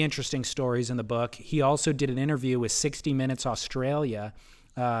really interesting stories in the book. He also did an interview with 60 Minutes Australia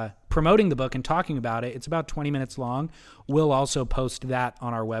promoting the book and talking about it. It's about 20 minutes long. We'll also post that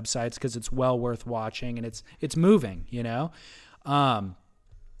on our websites because it's well worth watching, and it's moving, you know.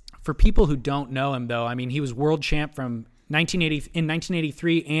 For people who don't know him, though, I mean, he was world champ from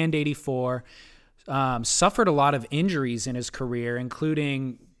 1983 and 84. Suffered a lot of injuries in his career,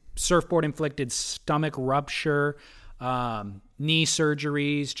 including surfboard-inflicted stomach rupture, knee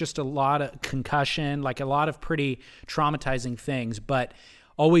surgeries, just a lot of concussion, like a lot of pretty traumatizing things, but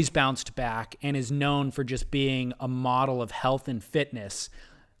always bounced back and is known for just being a model of health and fitness.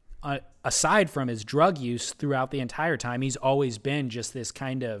 Aside from his drug use throughout the entire time, he's always been just this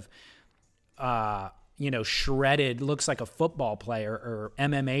kind of, shredded, looks like a football player or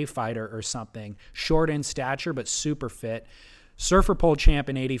MMA fighter or something, short in stature, but super fit. Surfer pole champ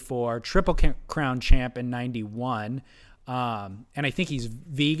in 84, Triple Crown champ in 91. And I think he's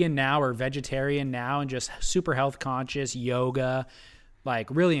vegan now or vegetarian now and just super health conscious, yoga, like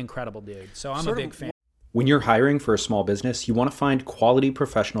really incredible dude. So I'm a big fan. When you're hiring for a small business, you want to find quality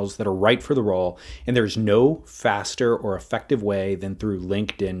professionals that are right for the role, and there's no faster or effective way than through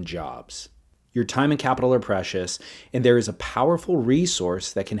LinkedIn Jobs. Your time and capital are precious, and there is a powerful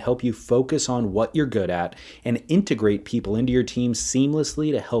resource that can help you focus on what you're good at and integrate people into your team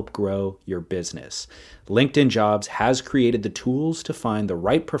seamlessly to help grow your business. LinkedIn Jobs has created the tools to find the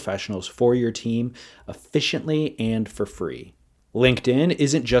right professionals for your team efficiently and for free. LinkedIn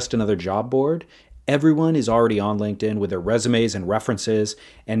isn't just another job board. Everyone is already on LinkedIn with their resumes and references,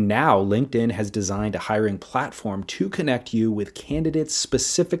 and now LinkedIn has designed a hiring platform to connect you with candidates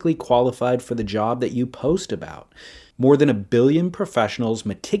specifically qualified for the job that you post about. More than 1 billion professionals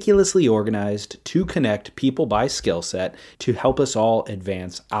meticulously organized to connect people by skill set to help us all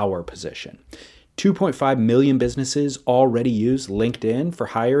advance our position. 2.5 million businesses already use LinkedIn for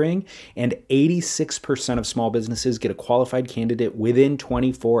hiring, and 86% of small businesses get a qualified candidate within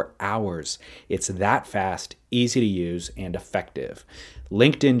 24 hours. It's that fast, easy to use, and effective.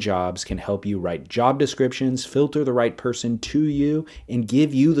 LinkedIn Jobs can help you write job descriptions, filter the right person to you, and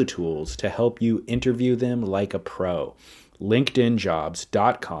give you the tools to help you interview them like a pro.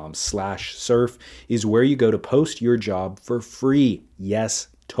 LinkedInjobs.com/surf is where you go to post your job for free. Yes,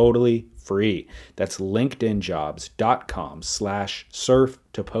 totally free. That's LinkedInjobs.com/surf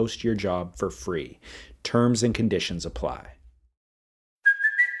to post your job for free. Terms and conditions apply.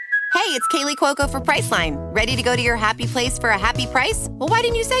 Hey, it's Kaylee Cuoco for Priceline. Ready to go to your happy place for a happy price? Well, why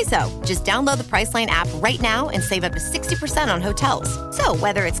didn't you say so? Just download the Priceline app right now and save up to 60% on hotels. So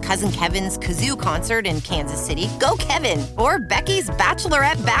whether it's Cousin Kevin's Kazoo Concert in Kansas City, go Kevin, or Becky's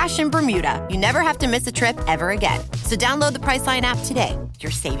Bachelorette Bash in Bermuda, you never have to miss a trip ever again. So download the Priceline app today.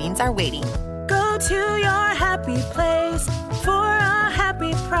 Your savings are waiting. Go to your happy place for a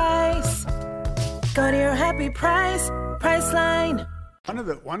happy price. Go to your happy price, Priceline.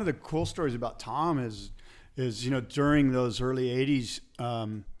 One of the cool stories about Tom is during those early 80s,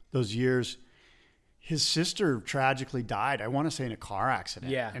 those years, his sister tragically died. I want to say in a car accident.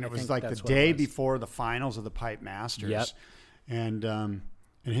 Yeah, and it was like the day before the finals of the Pipe Masters. Yep. And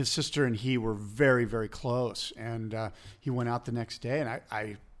his sister and he were very, very close. And he went out the next day, and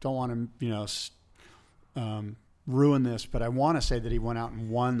I don't want to ruin this, but I want to say that he went out and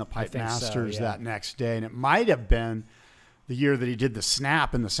won the Pipe Masters that next day, and it might have been the year that he did the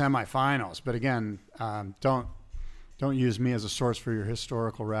snap in the semifinals. But again, don't use me as a source for your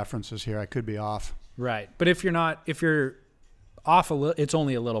historical references here. I could be off. Right. But if you're off a little, it's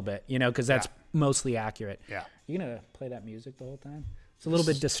only a little bit, because that's mostly accurate. Yeah. You going to play that music the whole time? It's a little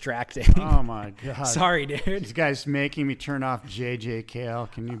bit distracting. Oh my God. Sorry, dude. These guys making me turn off JJ Cale.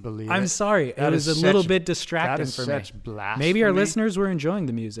 Can you believe it? I'm sorry. It was a little bit distracting for me. That is such blasphemy. Maybe our listeners were enjoying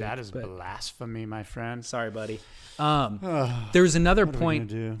the music. That is blasphemy, my friend. Sorry, buddy. There's another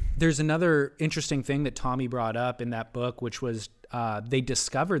point. There's another interesting thing that Tommy brought up in that book, which was they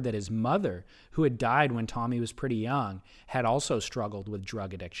discovered that his mother, who had died when Tommy was pretty young, had also struggled with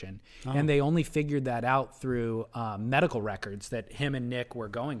drug addiction. Oh. And they only figured that out through medical records that him and Nick were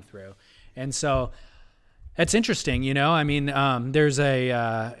going through. And so that's interesting, I mean, there's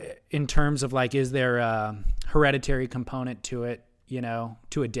in terms of like, is there a hereditary component to it,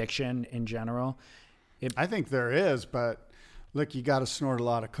 to addiction in general? I think there is, but look, you got to snort a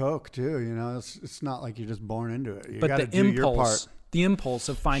lot of coke too. It's not like you're just born into it. You got to do your part. The impulse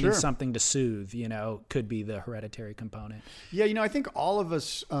of finding something to soothe, could be the hereditary component. Yeah, I think all of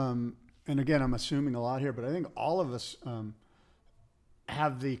us, and again, I'm assuming a lot here, but I think all of us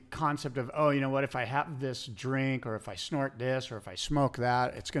have the concept of, what, if I have this drink or if I snort this or if I smoke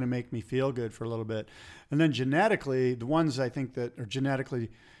that, it's going to make me feel good for a little bit. And then genetically, the ones I think that are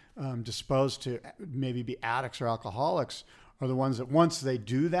genetically disposed to maybe be addicts or alcoholics are the ones that once they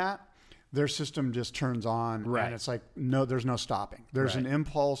do that, their system just turns on, and it's like, no, there's no stopping. There's an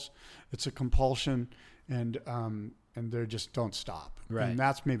impulse, it's a compulsion, and they just don't stop. Right. And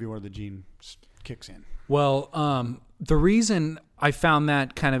that's maybe where the gene kicks in. Well, the reason I found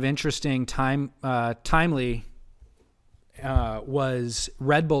that kind of interesting, timely, was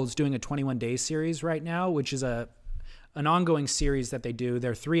Red Bull's doing a 21-day series right now, which is an ongoing series that they do.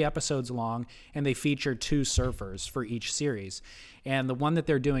 They're 3 episodes long, and they feature 2 surfers for each series. And the one that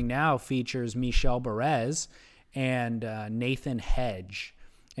they're doing now features Michel Barrez and Nathan Hedge.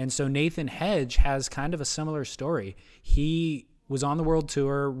 And so Nathan Hedge has kind of a similar story. He was on the world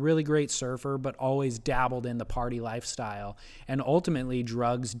tour, really great surfer, but always dabbled in the party lifestyle. And ultimately,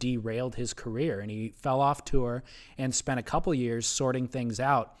 drugs derailed his career, and he fell off tour and spent a couple years sorting things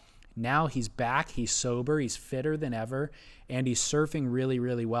out. Now he's back, he's sober, he's fitter than ever, and he's surfing really,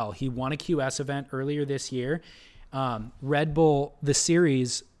 really well. He won a QS event earlier this year. Red Bull, the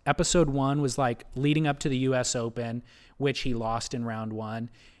series, episode 1 was like leading up to the US Open, which he lost in round 1.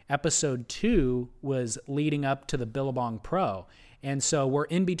 Episode 2 was leading up to the Billabong Pro. And so we're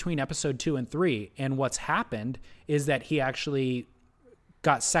in between episode 2 and 3. And what's happened is that he actually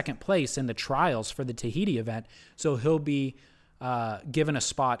got second place in the trials for the Tahiti event. So he'll be given a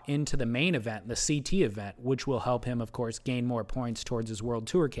spot into the main event, the CT event, which will help him, of course, gain more points towards his World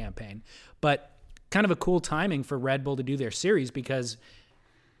Tour campaign. But kind of a cool timing for Red Bull to do their series, because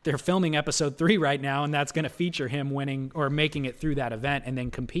they're filming episode 3 right now, and that's going to feature him winning or making it through that event and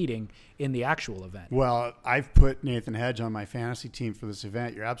then competing in the actual event. Well, I've put Nathan Hedge on my fantasy team for this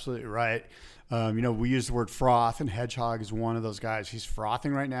event. You're absolutely right. We use the word froth, and Hedgehog is one of those guys. He's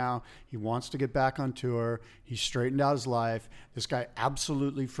frothing right now. He wants to get back on tour. He's straightened out his life. This guy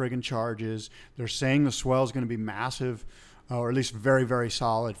absolutely friggin' charges. They're saying the swell is going to be massive, or at least very, very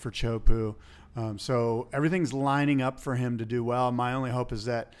solid for Chopu. So everything's lining up for him to do well. My only hope is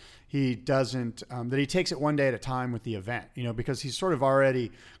that he doesn't, that he takes it one day at a time with the event, because he's sort of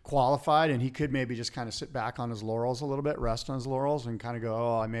already qualified, and he could maybe just kind of sit back on his laurels a little bit, rest on his laurels, and kind of go,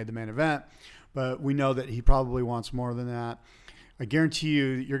 oh, I made the main event. But we know that he probably wants more than that. I guarantee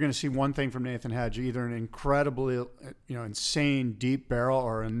you're going to see one thing from Nathan Hedge, either an incredibly, insane deep barrel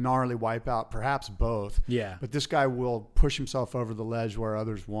or a gnarly wipeout, perhaps both. Yeah. But this guy will push himself over the ledge where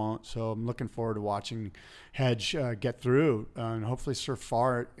others won't. So I'm looking forward to watching Hedge get through and hopefully surf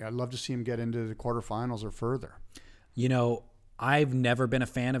far. I'd love to see him get into the quarterfinals or further. I've never been a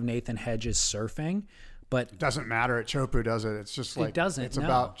fan of Nathan Hedge's surfing, but it doesn't matter at Chopu, does it? It's just like it doesn't. It's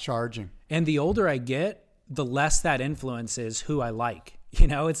about charging. And the older I get, the less that influences who I like.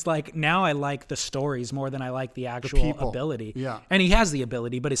 It's like now I like the stories more than I like the actual ability. Yeah. And he has the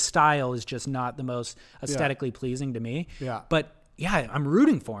ability, but his style is just not the most aesthetically pleasing to me. Yeah. But yeah, I'm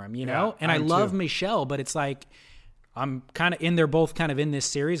rooting for him, Yeah, and I love too. Michelle, but it's like I'm kind of in, they're both kind of in this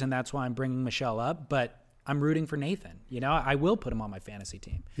series, and that's why I'm bringing Michelle up, but I'm rooting for Nathan. I will put him on my fantasy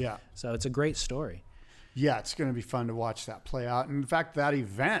team. Yeah. So it's a great story. Yeah, it's going to be fun to watch that play out. And in fact, that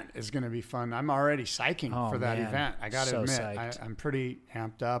event is going to be fun. I'm already psyching for that event. I got to admit, I'm pretty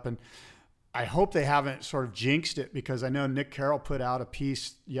amped up. And I hope they haven't sort of jinxed it, because I know Nick Carroll put out a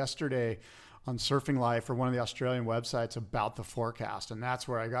piece yesterday on Surfing Life for one of the Australian websites about the forecast. And that's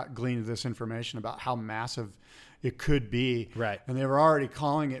where I gleaned this information about how massive it could be. Right. And they were already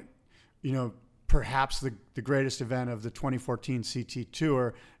calling it, perhaps the greatest event of the 2014 CT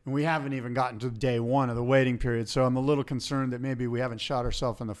Tour, and we haven't even gotten to day 1 of the waiting period. So I'm a little concerned that maybe we haven't shot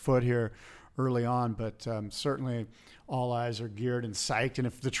ourselves in the foot here early on, but certainly all eyes are geared and psyched. And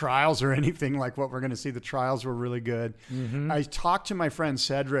if the trials are anything like what we're going to see, the trials were really good. Mm-hmm. I talked to my friend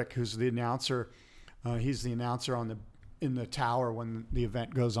Cedric, who's the announcer. He's the announcer in the tower when the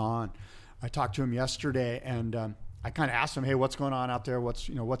event goes on. I talked to him yesterday, and I kind of asked him, hey, what's going on out there?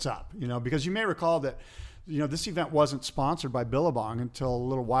 What's up? Because you may recall that, this event wasn't sponsored by Billabong until a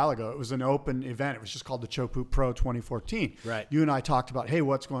little while ago. It was an open event. It was just called the Chopu Pro 2014. Right. You and I talked about, hey,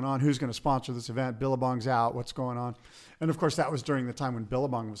 what's going on? Who's going to sponsor this event? Billabong's out. What's going on? And of course, that was during the time when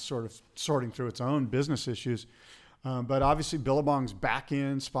Billabong was sort of sorting through its own business issues. But obviously, Billabong's back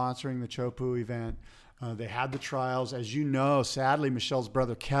in sponsoring the Chopu event. They had the trials. As you know, sadly, Michelle's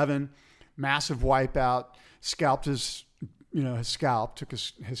brother, Kevin, massive wipeout, scalped his scalp, took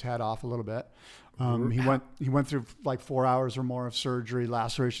his head off a little bit. He went through like 4 hours or more of surgery,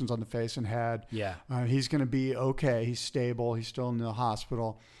 lacerations on the face and head. Yeah. He's going to be okay. He's stable. He's still in the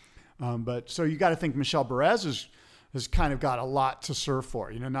hospital. But so you got to think Michel Barrez has kind of got a lot to surf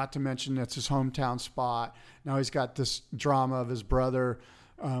for, not to mention it's his hometown spot. Now he's got this drama of his brother,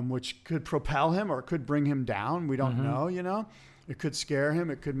 which could propel him or could bring him down. We don't know, It could scare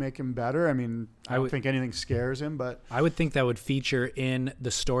him. It could make him better. I mean, I don't think anything scares him, but I would think that would feature in the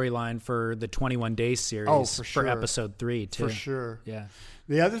storyline for the 21 Days series for episode 3 too. For sure. Yeah.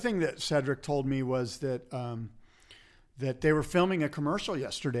 The other thing that Cedric told me was that that they were filming a commercial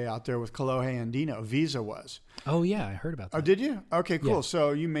yesterday out there with Kolohe Andino. Visa was. Oh yeah, I heard about that. Oh, did you? Okay, cool. Yeah.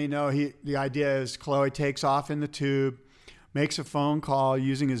 So you may know the idea is Kolohe takes off in the tube, makes a phone call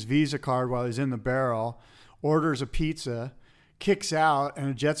using his Visa card while he's in the barrel, orders a pizza, kicks out, and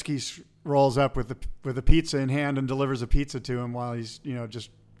a jet ski rolls up with a pizza in hand and delivers a pizza to him while he's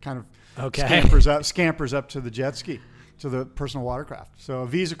just kind of scampers up to the jet ski, to the personal watercraft. So a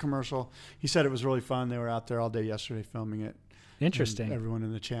Visa commercial. He said it was really fun. They were out there all day yesterday filming it. Interesting. Everyone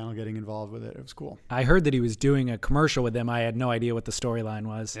in the channel getting involved with it. It was cool. I heard that he was doing a commercial with them. I had no idea what the storyline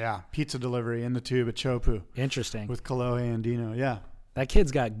was. Yeah, pizza delivery in the tube at Chopu. Interesting. With Kolohe Andino. Yeah, that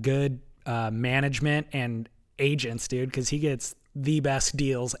kid's got good management and agents, dude, because he gets the best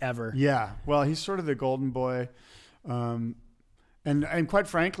deals ever. Yeah, well, he's sort of the golden boy, and quite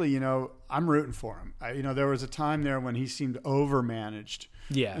frankly, I'm rooting for him. There was a time there when he seemed overmanaged,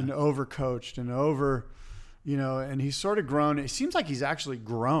 and overcoached, and and he's sort of grown. It seems like he's actually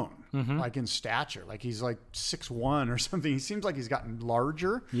grown, like in stature, like he's like 6'1" or something. He seems like he's gotten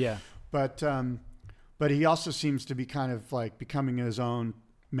larger. Yeah, but he also seems to be kind of like becoming his own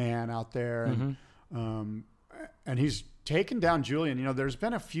man out there, and he's taken down Julian. There's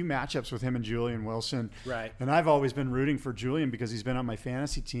been a few matchups with him and Julian Wilson. Right. And I've always been rooting for Julian because he's been on my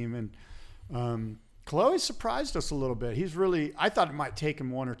fantasy team. And Kolohe surprised us a little bit. I thought it might take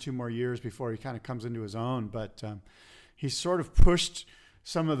him 1 or 2 more years before he kind of comes into his own. But he's sort of pushed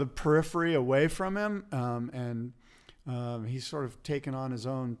some of the periphery away from him. And he's sort of taken on his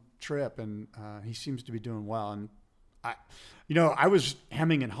own trip. And he seems to be doing well. And I was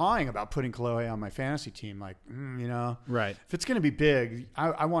hemming and hawing about putting Kolohe on my fantasy team. Like, right. If it's going to be big,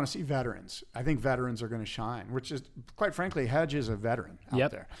 I want to see veterans. I think veterans are going to shine, which is, quite frankly, Hedge is a veteran out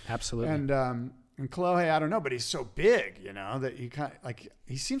there. Absolutely. And Kolohe, I don't know, but he's so big, that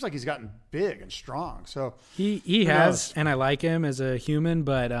he seems like he's gotten big and strong. So he has, and I like him as a human,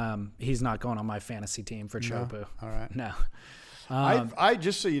 but he's not going on my fantasy team for Chopu. No? All right. No. I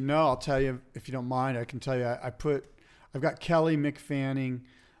just so you know, I'll tell you, if you don't mind, I can tell you, I've got Kelly McFanning,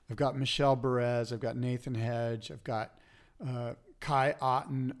 I've got Michelle Perez, I've got Nathan Hedge, I've got Kai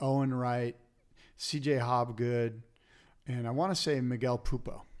Otten, Owen Wright, CJ Hobgood, and I want to say Miguel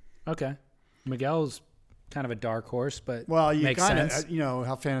Pupo. Okay. Miguel's kind of a dark horse, but makes sense.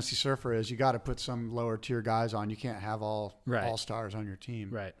 How Fantasy Surfer is. You got to put some lower tier guys on. You can't have all stars on your team.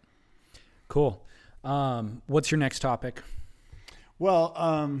 Right. Cool. What's your next topic?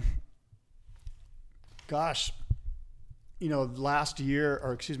 Well, last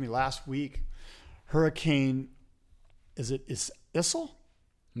week, Hurricane, is Issel?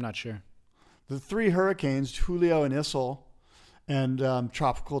 I'm not sure. The 3 hurricanes, Julio and Issel, and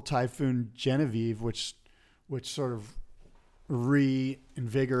Tropical Typhoon Genevieve, which sort of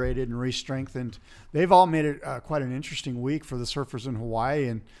reinvigorated and re-strengthened. They've all made it quite an interesting week for the surfers in Hawaii.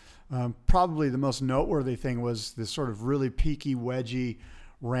 And probably the most noteworthy thing was this sort of really peaky, wedgy,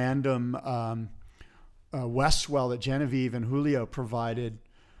 random west swell that Genevieve and Julio provided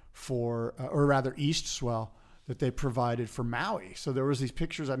for, or rather east swell that they provided for Maui. So there was these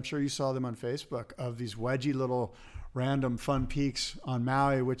pictures, I'm sure you saw them on Facebook, of these wedgy little random fun peaks on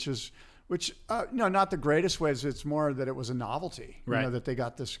Maui, which not the greatest waves. It's more that it was a novelty, right? That they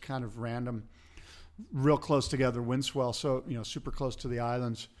got this kind of random, real close together wind swell. So, super close to the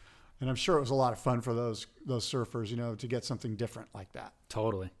islands. And I'm sure it was a lot of fun for those surfers, to get something different like that.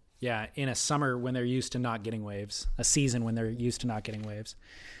 Totally. Yeah, in a summer when they're used to not getting waves, a season when they're used to not getting waves.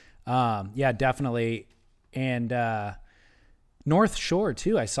 Yeah, definitely. And North Shore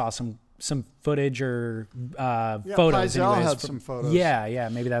too. I saw some footage or photos. Pizell had some photos. Yeah,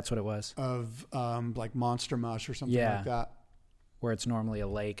 maybe that's what it was. Of like Monster Mush or something like that. Where it's normally a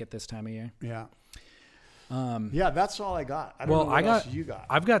lake at this time of year. Yeah. That's all I got. I don't know what else you got.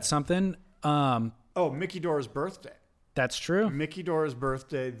 I've got something. Mickey Dora's birthday. That's true. Mickey Dora's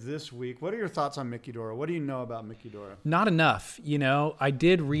birthday this week. What are your thoughts on Mickey Dora? What do you know about Mickey Dora? Not enough. I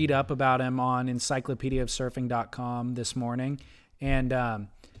did read up about him on encyclopediaofsurfing.com this morning. And there's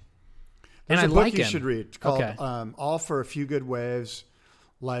I a book like you him. should read. It's called All for a Few Good Waves,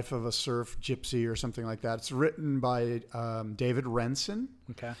 Life of a Surf Gypsy or something like that. It's written by David Renson.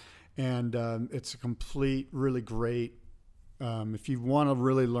 Okay. And it's a complete, really great. If you want to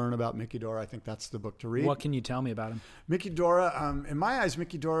really learn about Mickey Dora, I think that's the book to read. What can you tell me about him? Mickey Dora, in my eyes,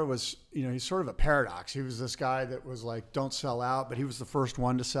 Mickey Dora was, he's sort of a paradox. He was this guy that was like, don't sell out, but he was the first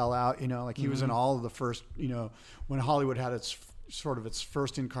one to sell out. He was in all of the first, when Hollywood had its sort of its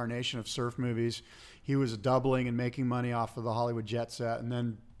first incarnation of surf movies. He was doubling and making money off of the Hollywood jet set, and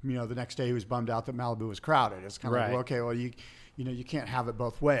then the next day he was bummed out that Malibu was crowded. It's kind of like, well, okay, well you can't have it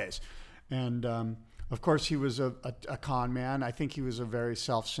both ways. And of course he was a con man. I think he was a very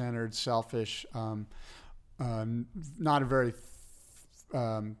self-centered, selfish, not a very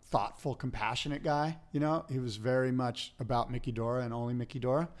thoughtful, compassionate guy. He was very much about Mickey Dora and only Mickey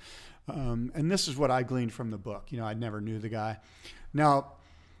Dora. And this is what I gleaned from the book. I never knew the guy. Now,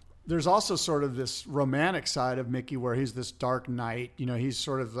 there's also sort of this romantic side of Mickey where he's this dark knight. He's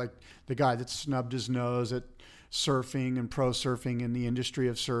sort of like the guy that snubbed his nose at surfing and pro surfing in the industry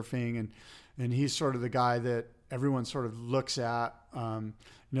of surfing. And he's sort of the guy that everyone sort of looks at,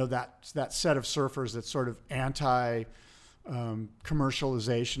 that set of surfers that's sort of anti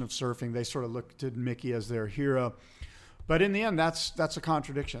commercialization of surfing. They sort of looked at Mickey as their hero. But in the end, that's a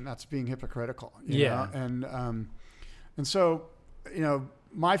contradiction. That's being hypocritical. You know? And so,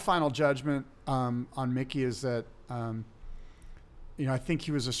 my final judgment on Mickey is that, I think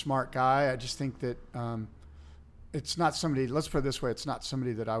he was a smart guy. I just think that it's not somebody. Let's put it this way: it's not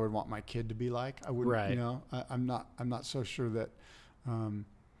somebody that I would want my kid to be like. I wouldn't. Right. I'm not so sure that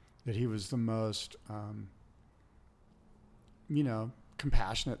that he was the most,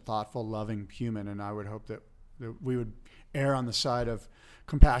 compassionate, thoughtful, loving human. And I would hope that we would err on the side of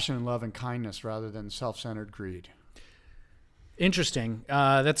compassion and love and kindness rather than self-centered greed. Interesting.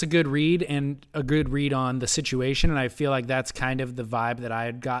 That's a good read and a good read on the situation. And I feel like that's kind of the vibe that I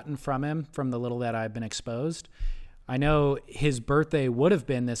had gotten from him from the little that I've been exposed. I know his birthday would have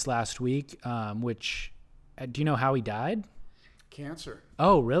been this last week, which, do you know how he died? Cancer.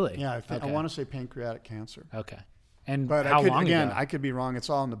 Oh, really? Yeah, I want to say pancreatic cancer. Okay. But how long ago? Again, I could be wrong. It's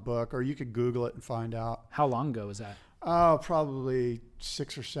all in the book, or you could Google it and find out. How long ago was that? Oh, probably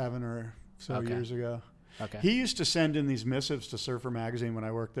 6 or 7 or so years ago. Okay. He used to send in these missives to Surfer Magazine when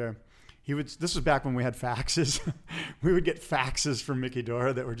I worked there. This was back when we had faxes. We would get faxes from Mickey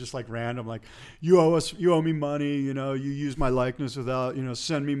Dora that were just like random, like, you owe me money, you use my likeness without,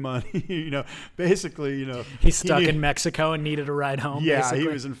 send me money, basically, He's stuck in Mexico and needed a ride home. Yeah, basically. He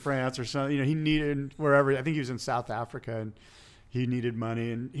was in France or something, he needed wherever, I think he was in South Africa and he needed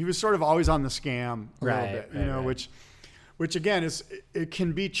money, and he was sort of always on the scam a little bit, right. Which again it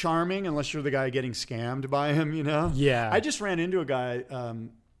can be charming unless you're the guy getting scammed by him, Yeah. I just ran into a guy,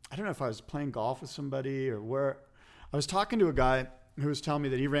 I don't know if I was playing golf with somebody or where. I was talking to a guy who was telling me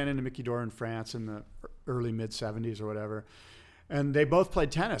that he ran into Mickey Dora in France in the early mid-'70s or whatever. And they both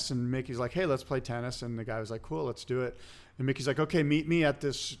played tennis. And Mickey's like, hey, let's play tennis. And the guy was like, cool, let's do it. And Mickey's like, okay, meet me at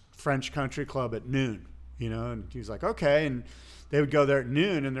this French country club at noon. And he's like, okay. And they would go there at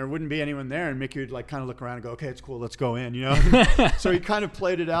noon and there wouldn't be anyone there. And Mickey would like kind of look around and go, okay, it's cool, let's go in, So he kind of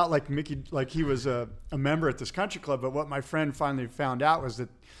played it out like Mickey, like he was a member at this country club. But what my friend finally found out was that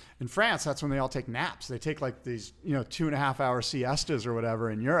in France, that's when they all take naps. They take like these, 2.5-hour siestas or whatever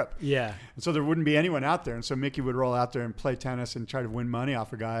in Europe. Yeah. And so there wouldn't be anyone out there. And so Mickey would roll out there and play tennis and try to win money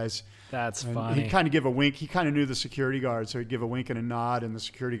off of guys. That's and funny. He'd kind of give a wink. He kind of knew the security guard. So he'd give a wink and a nod, and the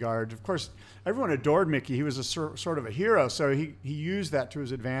security guard, of course, everyone adored Mickey. He was a sort of a hero. So he used that to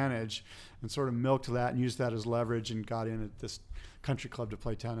his advantage and sort of milked that and used that as leverage and got in at this country club to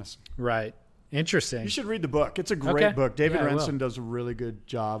play tennis. Right. Interesting. You should read the book. It's a great book. David Renson does a really good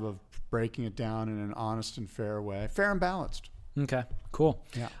job of breaking it down in an honest and fair way. Fair and balanced. Okay, cool.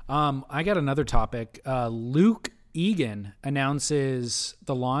 Yeah. I got another topic. Luke Egan announces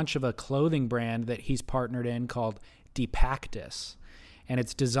the launch of a clothing brand that he's partnered in called Depactus. And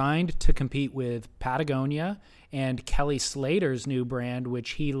it's designed to compete with Patagonia and Kelly Slater's new brand,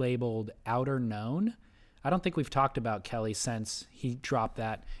 which he labeled Outer Known. I don't think we've talked about Kelly since he dropped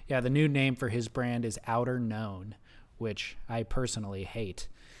that. Yeah, the new name for his brand is Outer Known, which I personally hate.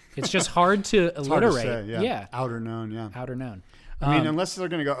 It's just hard to alliterate. Hard to say, yeah. Outer Known, yeah. Outer Known. I mean, unless they're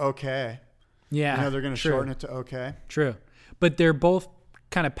going to go okay. Yeah. They're going to shorten it to okay. True. But they're both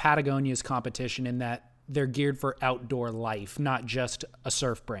kind of Patagonia's competition in that they're geared for outdoor life, not just a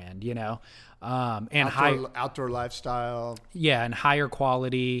surf brand, and outdoor lifestyle. Yeah, and higher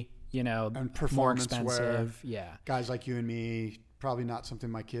quality, and performance more expensive. Wear. Yeah. Guys like you and me, probably not something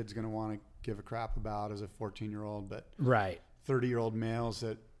my kid's going to want to give a crap about as a 14-year-old, but right. 30-year-old males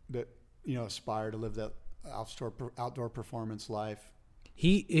that aspire to live that outdoor performance life.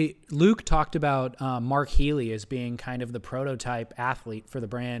 Luke talked about Mark Healy as being kind of the prototype athlete for the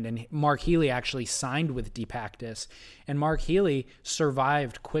brand, and Mark Healy actually signed with Depactus, and Mark Healy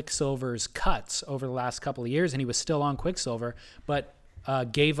survived Quicksilver's cuts over the last couple of years, and he was still on Quicksilver, but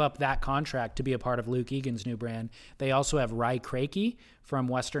gave up that contract to be a part of Luke Egan's new brand. They also have Ry Crakey from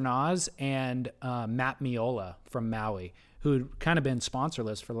Western Oz and Matt Miola from Maui. who'd kind of been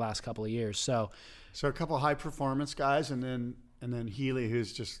sponsorless for the last couple of years. So a couple of high performance guys, and then Healy,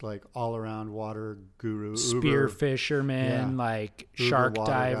 who's just like all around water guru, spear fisherman, like Uber shark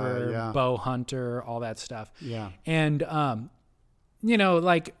water diver, guy, bow hunter, all that stuff. Yeah. And,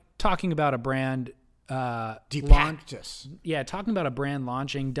 like talking about a brand, Depactus. Talking about a brand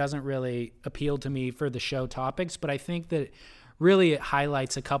launching doesn't really appeal to me for the show topics, but I think that really it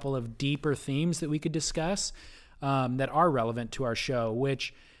highlights a couple of deeper themes that we could discuss that are relevant to our show,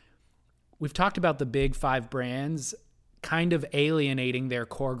 which we've talked about the big 5 brands kind of alienating their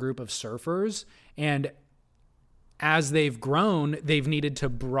core group of surfers. And as they've grown, they've needed to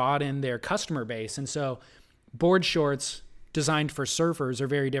broaden their customer base. And so board shorts designed for surfers are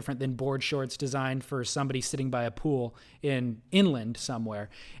very different than board shorts designed for somebody sitting by a pool in inland somewhere.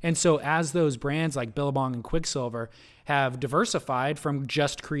 And so as those brands like Billabong and Quiksilver have diversified from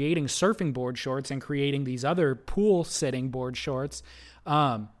just creating surfing board shorts and creating these other pool sitting board shorts,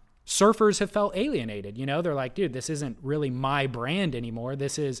 surfers have felt alienated. They're like, dude, this isn't really my brand anymore.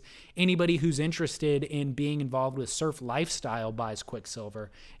 This is anybody who's interested in being involved with surf lifestyle buys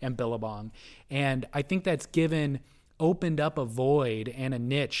Quiksilver and Billabong. And I think that's opened up a void and a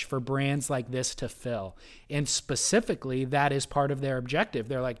niche for brands like this to fill. And specifically, that is part of their objective.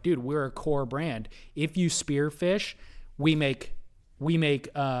 They're like, dude, we're a core brand. If you spearfish, we make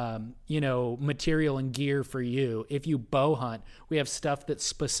material and gear for you. If you bow hunt, we have stuff that's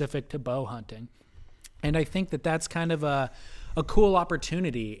specific to bow hunting. And I think that that's kind of a cool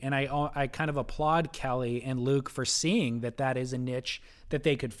opportunity. And I kind of applaud Kelly and Luke for seeing that is a niche that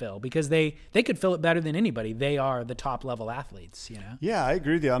they could fill, because they could fill it better than anybody. They are the top level athletes, Yeah, I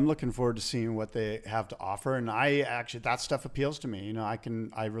agree with you. I'm looking forward to seeing what they have to offer. And that stuff appeals to me.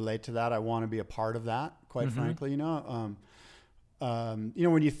 I relate to that. I want to be a part of that, quite frankly, when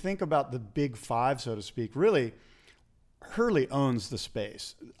you think about the big 5, so to speak, really Hurley owns the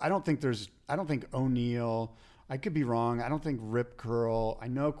space. I don't think O'Neill, I could be wrong. I don't think Rip Curl, I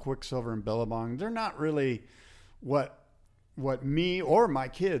know Quiksilver and Billabong, they're not really what me or my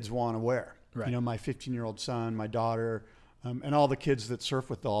kids want to wear. Right. My 15-year-old son, my daughter, and all the kids that surf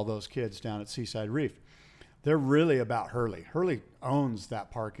with all those kids down at Seaside Reef. They're really about Hurley. Hurley owns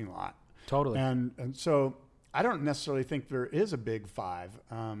that parking lot. Totally. And so I don't necessarily think there is a big 5.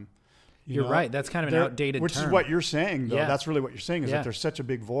 You're right. That's kind of an outdated term. Which is what you're saying, though. Yeah. That's really what you're saying, is that there's such a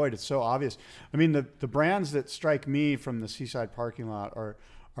big void. It's so obvious. I mean, the brands that strike me from the Seaside parking lot are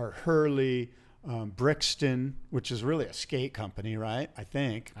Hurley, Brixton, which is really a skate company, right? I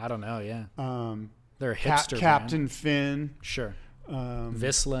think. I don't know, yeah. They're a hipster Captain brand. Finn. Sure.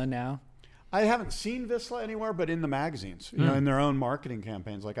 Vissla now. I haven't seen Vissla anywhere, but in the magazines, in their own marketing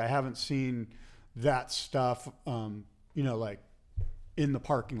campaigns. Like, I haven't seen that stuff, like in the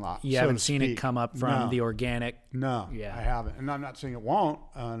parking lot. You haven't seen it come up from the organic. No, yeah, I haven't, and I'm not saying it won't,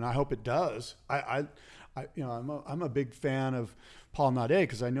 and I hope it does. I'm a big fan of Paul Nadet,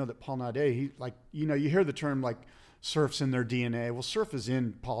 because I know that Paul Nadet, you hear the term like surf's in their DNA. Well, surf is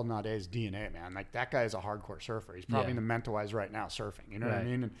in Paul Nadet's DNA, man. Like, that guy is a hardcore surfer. He's probably in the Mentawais right now surfing. You know what I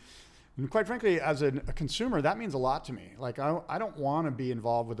mean? And quite frankly, as a consumer, that means a lot to me. Like, I don't want to be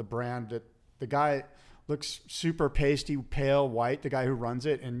involved with a brand that the guy looks super pasty, pale white, the guy who runs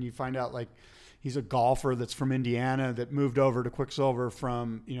it, and you find out like he's a golfer that's from Indiana that moved over to Quiksilver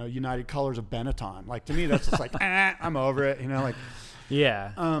from, United Colors of Benetton. Like, to me, that's just like, I'm over it,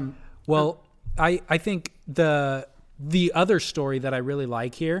 Yeah. Well, I think the other story that I really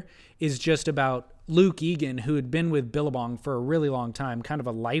like here is just about Luke Egan, who had been with Billabong for a really long time, kind of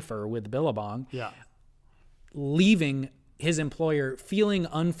a lifer with Billabong. Yeah. Leaving his employer, feeling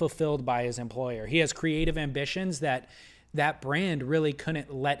unfulfilled by his employer. He has creative ambitions that brand really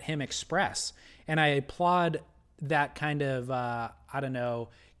couldn't let him express. And I applaud that kind of,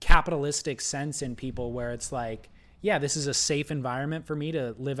 capitalistic sense in people where it's like, yeah, this is a safe environment for me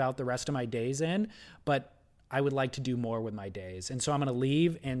to live out the rest of my days in, but I would like to do more with my days. And so I'm going to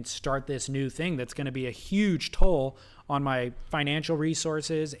leave and start this new thing that's going to be a huge toll on my financial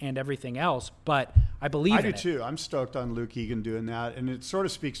resources and everything else. But I believe in it. I do too. I'm stoked on Luke Egan doing that. And it sort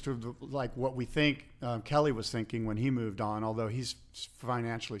of speaks to what we think Kelly was thinking when he moved on, although he's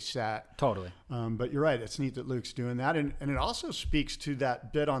financially set. Totally. But you're right. It's neat that Luke's doing that. And it also speaks to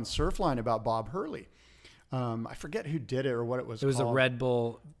that bit on Surfline about Bob Hurley. I forget who did it or what it was. It was called. a Red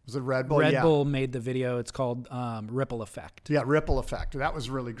Bull. Was it Red Bull? Red Bull made the video. It's called Ripple Effect. Yeah, Ripple Effect. That was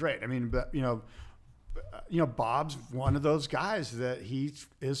really great. I mean, but Bob's one of those guys that he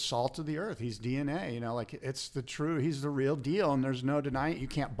is salt of the earth. He's DNA. It's he's the real deal, and there's no denying it. You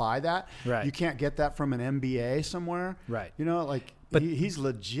can't buy that. Right. You can't get that from an MBA somewhere. Right. But he's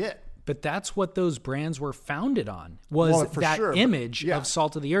legit. But that's what those brands were founded on, was that image of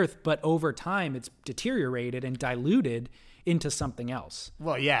salt of the earth. But over time, it's deteriorated and diluted into something else.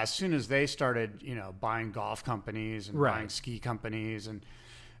 Well, yeah, as soon as they started, buying golf companies and buying ski companies and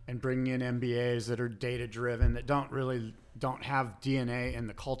bringing in MBAs that are data-driven, that don't have DNA in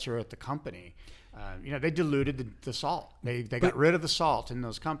the culture at the company, they diluted the salt. They got rid of the salt in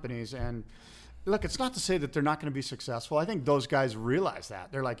those companies. And look, it's not to say that they're not going to be successful. I think those guys realize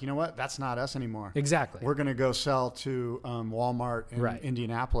that. They're like, you know what? That's not us anymore. Exactly. We're going to go sell to Walmart in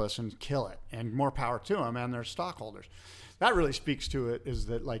Indianapolis and kill it. And more power to them and their stockholders. That really speaks to it, is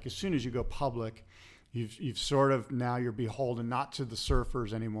that like as soon as you go public, you've sort of, now you're beholden not to the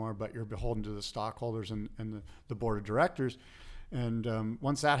surfers anymore, but you're beholden to the stockholders and the board of directors. And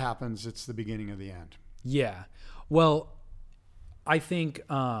once that happens, it's the beginning of the end. Yeah. Well, I think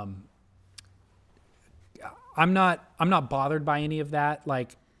I'm not bothered by any of that.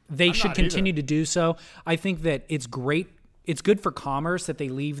 Like, they should continue to do so. I think that it's great. It's good for commerce that they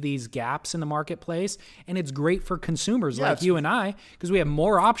leave these gaps in the marketplace, and it's great for consumers like you and I, because we have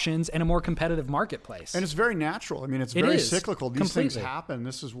more options and a more competitive marketplace. And it's very natural. I mean, it's very cyclical. These things happen.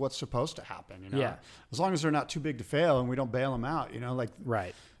 This is what's supposed to happen. Yeah. As long as they're not too big to fail and we don't bail them out.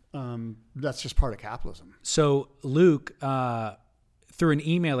 That's just part of capitalism. So Luke, through an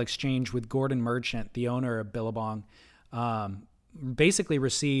email exchange with Gordon Merchant, the owner of Billabong, basically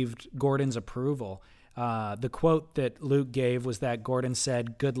received Gordon's approval. The quote that Luke gave was that Gordon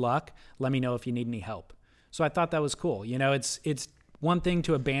said, "Good luck. Let me know if you need any help." So I thought that was cool. It's one thing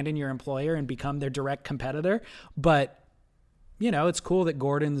to abandon your employer and become their direct competitor, but it's cool that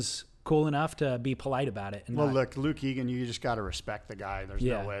Gordon's cool enough to be polite about it. And look, Luke Egan, you just got to respect the guy. There's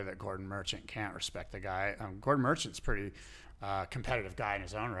no way that Gordon Merchant can't respect the guy. Gordon Merchant's pretty competitive guy in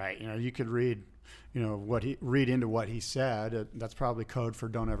his own right. You could read into what he said. That's probably code for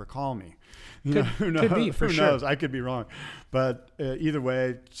 "don't ever call me." Who knows? Could be, for sure. Who knows? I could be wrong, but either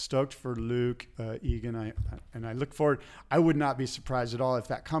way, stoked for Luke Egan. I look forward. I would not be surprised at all if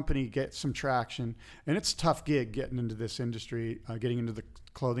that company gets some traction. And it's a tough gig getting into this industry, getting into the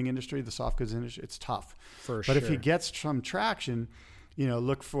clothing industry, the soft goods industry. It's tough, but if he gets some traction,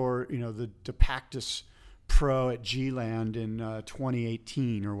 look for the Depactus Pro at G-Land in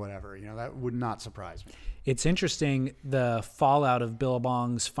 2018 or whatever. That would not surprise me. It's interesting. The fallout of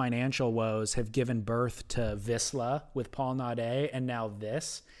Billabong's financial woes have given birth to Vissla with Paul Naudet, and now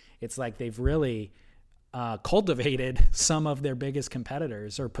this. It's like they've really cultivated some of their biggest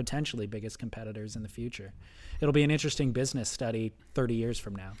competitors, or potentially biggest competitors, in the future. It'll be an interesting business study 30 years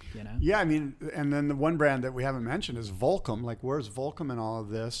from now. Yeah, I mean, and then the one brand that we haven't mentioned is Volcom. Like, where's Volcom in all of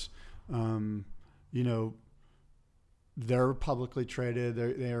this? They're publicly traded.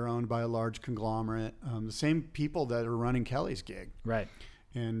 They are owned by a large conglomerate. The same people that are running Kelly's gig. Right.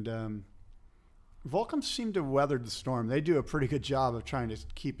 And Volcom seem to weather the storm. They do a pretty good job of trying to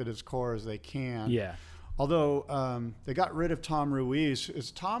keep it as core as they can. Yeah. Although they got rid of Tom Ruiz.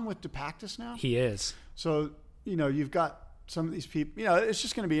 Is Tom with Depactus now? He is. So, you've got some of these people. It's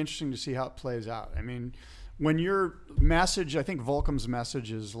just going to be interesting to see how it plays out. I mean, when your message, I think Volcom's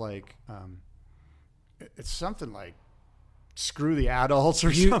message is like, it's something like, screw the adults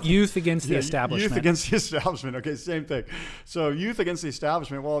or something. Youth against the establishment. Youth against the establishment. Okay, same thing. So youth against the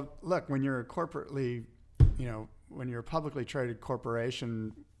establishment. Well, look, when you're when you're a publicly traded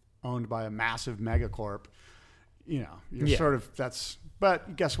corporation owned by a massive megacorp, you're sort of,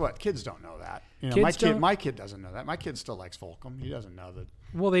 but guess what? Kids don't know that. My kid doesn't know that. My kid still likes Volcom. He doesn't know that.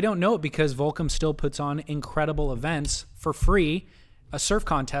 Well, they don't know it because Volcom still puts on incredible events for free, a surf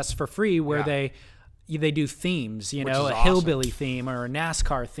contest for free where they do themes, a awesome. hillbilly theme or a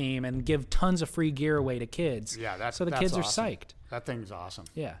NASCAR theme, and give tons of free gear away to kids. Yeah, so the kids awesome. are psyched. That thing's awesome.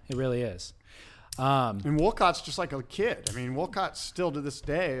 Yeah, it really is. And Wolcott's just like a kid. I mean, Wolcott still to this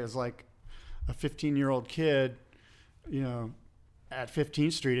day is like a 15-year-old kid, at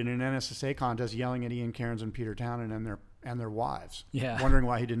 15th Street in an NSSA contest, yelling at Ian Cairns and Peter Townend and their wives, wondering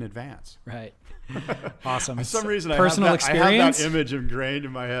why he didn't advance. Right. Awesome. For some reason, personal experience. I have that image ingrained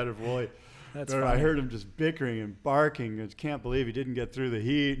in my head of Wooly. That's I heard him just bickering and barking. I can't believe he didn't get through the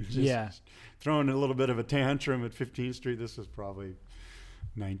heat. Just throwing a little bit of a tantrum at 15th Street. This was probably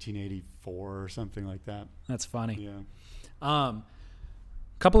 1984 or something like that. That's funny. Yeah.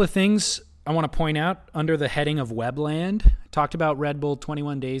 Couple of things I want to point out under the heading of Webland. Talked about Red Bull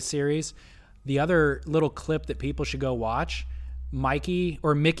 21 Days series. The other little clip that people should go watch, Mickey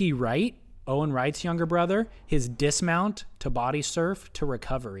Wright, Owen Wright's younger brother, his dismount to body surf to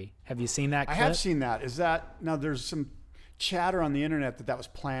recovery. Have you seen that clip? I have seen that. Is that, now there's some chatter on the internet that was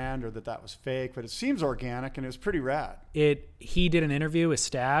planned or that was fake, but it seems organic and it was pretty rad. He did an interview with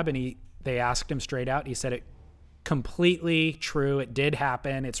Stab, and they asked him straight out. He said it completely true. It did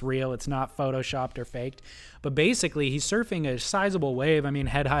happen. It's real. It's not photoshopped or faked. But basically, he's surfing a sizable wave. I mean,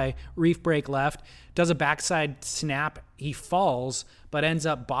 head high, reef break left, does a backside snap. He falls, but ends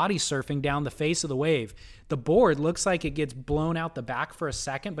up body surfing down the face of the wave. The board looks like it gets blown out the back for a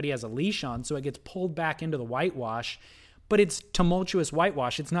second, but he has a leash on, so it gets pulled back into the whitewash. But it's tumultuous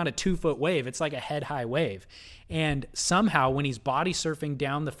whitewash. It's not a 2-foot wave. It's like a head-high wave. And somehow, when he's body surfing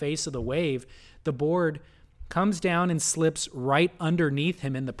down the face of the wave, the board comes down and slips right underneath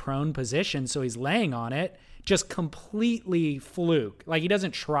him in the prone position. So he's laying on it, just completely fluke. Like, he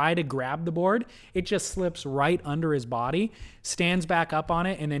doesn't try to grab the board. It just slips right under his body, stands back up on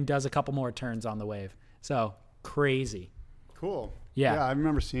it, and then does a couple more turns on the wave. So, crazy. Cool. Yeah, I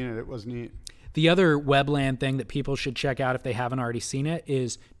remember seeing it. It was neat. The other Webland thing that people should check out if they haven't already seen it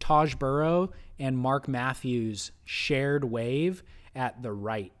is Taj Burrow and Mark Matthews shared wave at the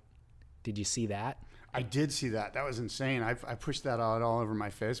right. Did you see that? I did see that. That was insane. I pushed that out all over my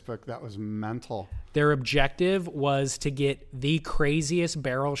Facebook. That was mental. Their objective was to get the craziest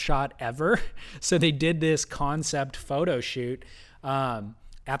barrel shot ever. So they did this concept photo shoot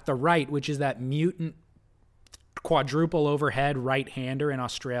at the right, which is that mutant quadruple overhead right-hander in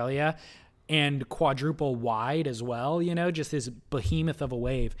Australia, and quadruple wide as well, just this behemoth of a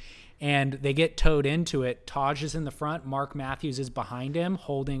wave. And they get towed into it. Taj is in the front. Mark Matthews is behind him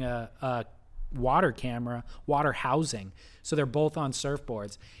holding a water camera, water housing. So they're both on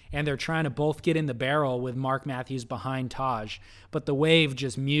surfboards. And they're trying to both get in the barrel with Mark Matthews behind Taj. But the wave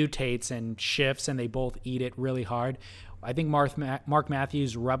just mutates and shifts, and they both eat it really hard. I think Mark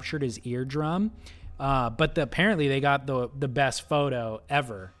Matthews ruptured his eardrum. But apparently they got the best photo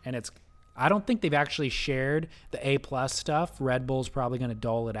ever. And I don't think they've actually shared the A+ stuff. Red Bull's probably going to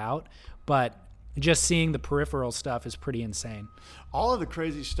dole it out, but just seeing the peripheral stuff is pretty insane. All of the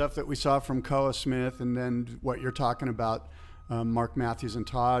crazy stuff that we saw from Koa Smith, and then what you're talking about, Mark Matthews and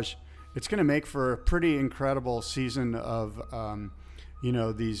Taj, it's going to make for a pretty incredible season of,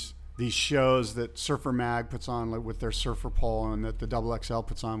 these shows that Surfer Mag puts on with their Surfer Pole, and that the XXL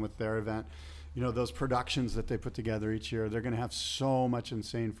puts on with their event. Those productions that they put together each year, they're going to have so much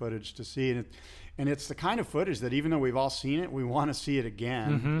insane footage to see. And it's the kind of footage that even though we've all seen it, we want to see it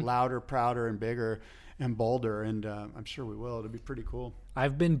again, louder, prouder, and bigger and bolder. And I'm sure we will. It'll be pretty cool.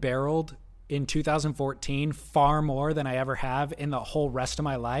 I've been barreled in 2014 far more than I ever have in the whole rest of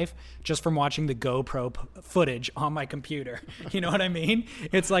my life, just from watching the GoPro footage on my computer. You know what I mean?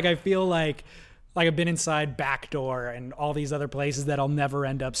 It's like I feel like I've been inside Backdoor and all these other places that I'll never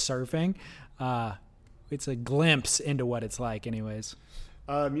end up surfing. It's a glimpse into what it's like anyways.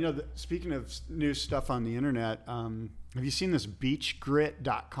 Speaking of new stuff on the internet, have you seen this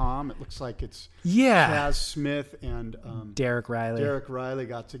beachgrit.com? It looks like it's Chaz Smith and Derek Riley. Derek Riley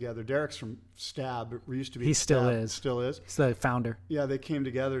got together. Derek's from Stab. It used to be He Stab. still is. Still is. He's the founder. Yeah, they came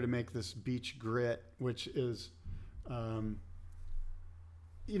together to make this Beach Grit, which is,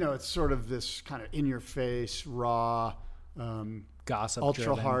 it's sort of this kind of in-your-face, raw, gossip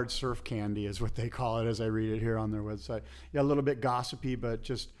ultra hard surf candy is what they call it, as I read it here on their website. Yeah, a little bit gossipy, but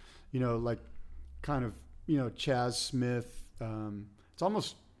just Chaz Smith. It's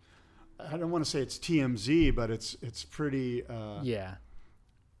almost, I don't want to say it's TMZ, but it's pretty. It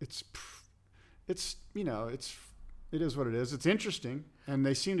is what it is. It's interesting, and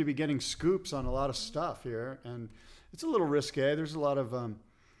they seem to be getting scoops on a lot of stuff here, and it's a little risque. There's a lot of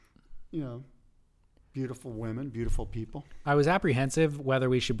beautiful women, beautiful people. I was apprehensive whether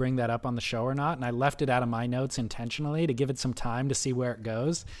we should bring that up on the show or not, and I left it out of my notes intentionally to give it some time to see where it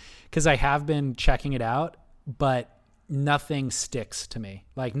goes, because I have been checking it out, but nothing sticks to me.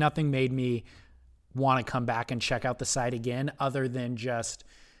 Like, nothing made me want to come back and check out the site again, other than just,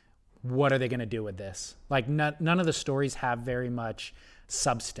 what are they going to do with this? Like, none of the stories have very much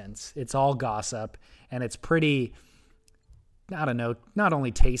substance. It's all gossip, and it's pretty, I don't know, not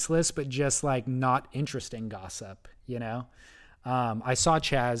only tasteless, but just like not interesting gossip, I saw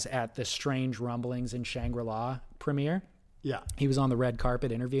Chaz at the Strange Rumblings in Shangri-La premiere. Yeah. He was on the red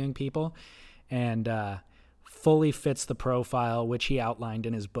carpet interviewing people, and fully fits the profile which he outlined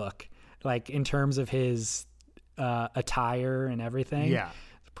in his book. Like, in terms of his attire and everything. Yeah.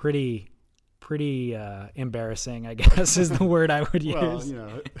 Pretty embarrassing, I guess, is the word I would use. Well,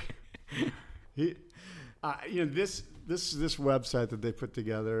 this website that they put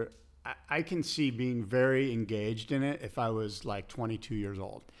together, I can see being very engaged in it if I was like 22 years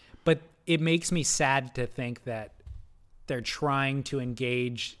old. But it makes me sad to think that they're trying to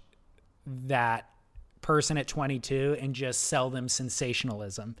engage that person at 22 and just sell them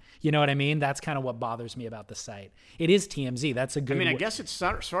sensationalism. You know what I mean? That's kind of what bothers me about the site. It is TMZ. That's a good. I mean, I guess it's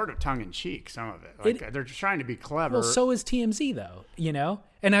sort of tongue in cheek. Some of it, like they're trying to be clever. Well, so is TMZ though. You know,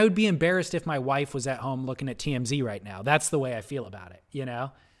 and I would be embarrassed if my wife was at home looking at TMZ right now. That's the way I feel about it. You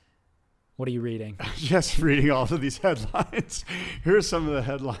know. What are you reading? Just reading all of these headlines. Here's some of the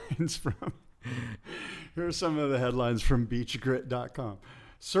headlines from beachgrit.com.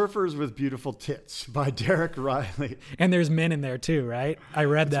 Surfers with Beautiful Tits by Derek Riley. And there's men in there too, right? I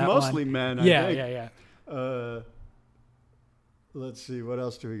read that one. Mostly men, I think. Yeah. Let's see, what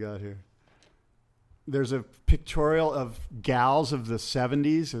else do we got here? There's a pictorial of gals of the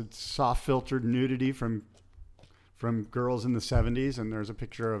 70s. It's soft-filtered nudity from girls in the 70s, and there's a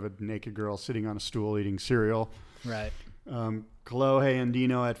picture of a naked girl sitting on a stool eating cereal. Right. Kolohe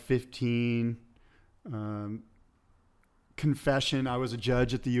Andino at 15. Confession, I was a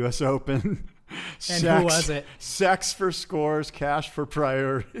judge at the U.S. Open. And who was it? Sex for scores, cash for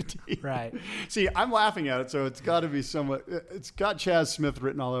priority. Right. See, I'm laughing at it, so it's got to be somewhat. It's got Chaz Smith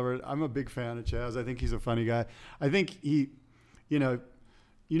written all over it. I'm a big fan of Chaz. I think he's a funny guy. I think he, you know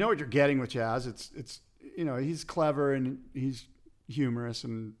what you're getting with Chaz. It's he's clever and he's humorous,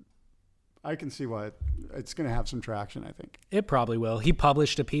 and I can see why it's going to have some traction, I think. It probably will. He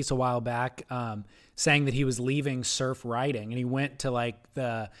published a piece a while back saying that he was leaving surf riding, and he went to like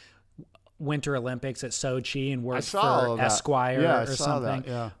the Winter Olympics at Sochi and worked for Esquire or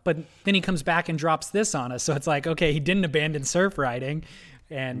something. But then he comes back and drops this on us. So it's like, okay, he didn't abandon surf riding.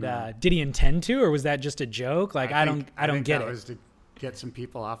 And did he intend to, or was that just a joke? Like, I don't get that it. Was to get some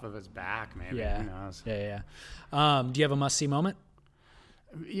people off of his back, maybe. Yeah. Who knows? Yeah. Do you have a must-see moment?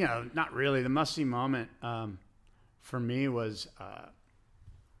 Not really. The must-see moment for me was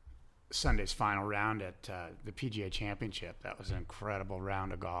Sunday's final round at the PGA Championship. That was an incredible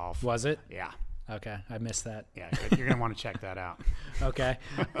round of golf. Was it? Yeah. Okay, I missed that. Yeah, you're going to want to check that out. Okay.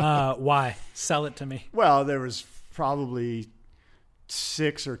 Why? Sell it to me. Well, there was probably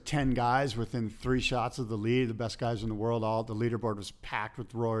 6 or 10 guys within 3 shots of the lead, the best guys in the world. All the leaderboard was packed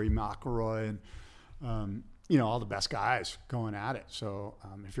with Rory McIlroy and all the best guys going at it. So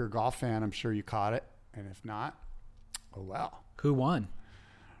if you're a golf fan, I'm sure you caught it, and if not, oh well. Who won?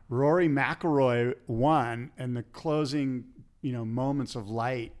 Rory McIlroy won, and the closing moments of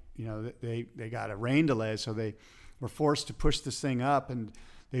light. They got a rain delay, so they were forced to push this thing up, and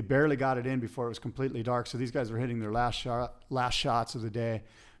they barely got it in before it was completely dark. So these guys were hitting their last shots of the day,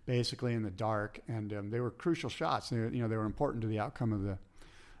 basically in the dark, and they were crucial shots. They were important to the outcome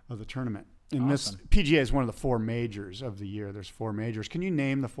of the tournament. And awesome. This PGA is one of the 4 majors of the year. There's 4 majors. Can you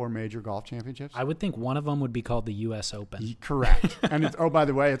name the 4 major golf championships? I would think one of them would be called the U.S. Open. Correct. And by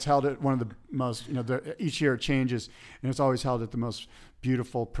the way, it's held at one of the most. Each year it changes, and it's always held at the most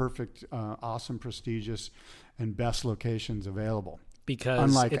beautiful, perfect, awesome, prestigious, and best locations available. Because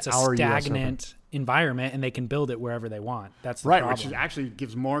unlike it's a stagnant environment, and they can build it wherever they want. That's the problem. Which actually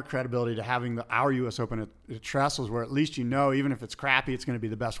gives more credibility to having our U.S. Open at Trestles, where at least even if it's crappy, it's going to be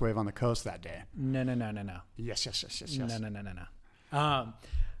the best wave on the coast that day. No. Yes. No.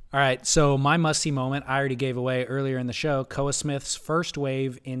 All right, so my must-see moment I already gave away earlier in the show. Koa Smith's first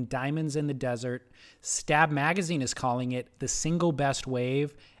wave in Diamonds in the Desert. Stab Magazine is calling it the single best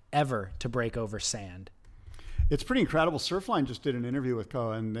wave ever to break over sand. It's pretty incredible. Surfline just did an interview with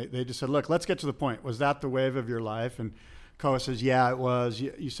Koa, and they just said, look, let's get to the point. Was that the wave of your life? And Koa says, yeah, it was.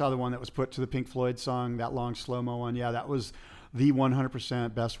 You saw the one that was put to the Pink Floyd song, that long slow-mo one. Yeah, that was the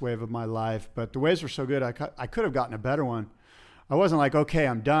 100% best wave of my life. But the waves were so good, I could have gotten a better one. I wasn't like, okay,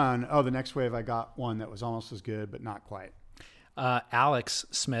 I'm done. Oh, the next wave I got one that was almost as good, but not quite. Alex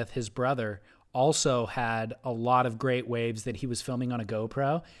Smith, his brother, also had a lot of great waves that he was filming on a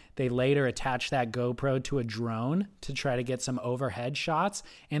GoPro. They later attached that GoPro to a drone to try to get some overhead shots,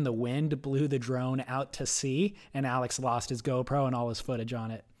 and the wind blew the drone out to sea, and Alex lost his GoPro and all his footage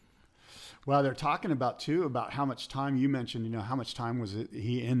on it. Well, they're talking about how much time you mentioned, how much time was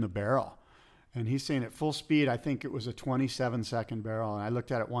he in the barrel. And he's saying at full speed, I think it was a 27-second barrel. And I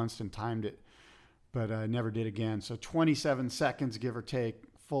looked at it once and timed it, but I never did again. So 27 seconds, give or take,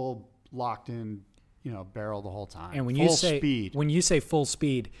 full locked in, barrel the whole time. And when you say full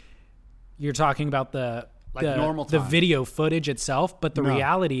speed, you're talking about the normal time. The video footage itself. But the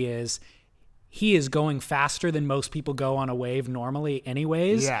reality is, he is going faster than most people go on a wave normally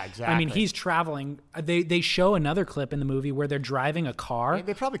anyways. Yeah, exactly. I mean, he's traveling. They show another clip in the movie where they're driving a car.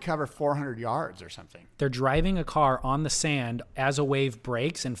 They probably cover 400 yards or something. They're driving a car on the sand as a wave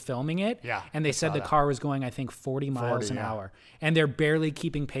breaks and filming it. Yeah. And they said the car was going, I think, 40 miles an hour. And they're barely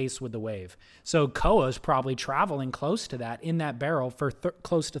keeping pace with the wave. So Koa's probably traveling close to that in that barrel for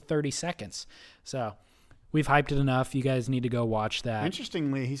close to 30 seconds. So We've hyped it enough. You guys need to go watch that.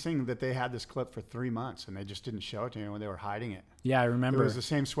 Interestingly, he's saying that they had this clip for 3 months and they just didn't show it to anyone. They were hiding it. Yeah, I remember. It was the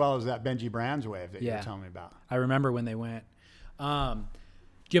same swell as that Benji Brands wave that you were telling me about. I remember when they went. Do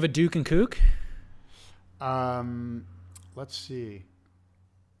you have a Duke and Kook? Let's see.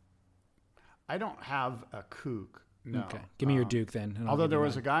 I don't have a Kook. No. Okay. Give me your Duke then. Although there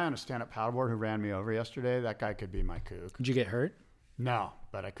was a guy on a stand-up paddleboard who ran me over yesterday. That guy could be my Kook. Did you get hurt? No,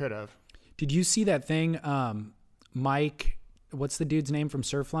 but I could have. Did you see that thing, Mike, what's the dude's name from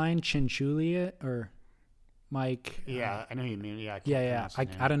Surfline? Chinchulia or Mike? Yeah, I know you mean. Yeah,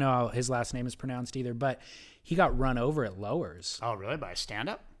 I don't know how his last name is pronounced either, but he got run over at Lowers. Oh, really? By a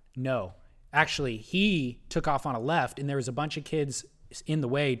stand-up? No. Actually, he took off on a left, and there was a bunch of kids in the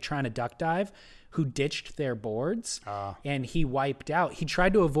way trying to duck dive who ditched their boards, and he wiped out. He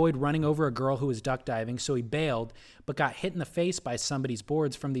tried to avoid running over a girl who was duck diving, so he bailed, but got hit in the face by somebody's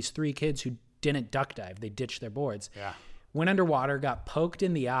boards from these 3 kids who didn't duck dive. They ditched their boards. Yeah. Went underwater, got poked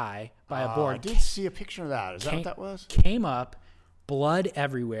in the eye by a board. I did see a picture of that. Is that what that was? Came up, blood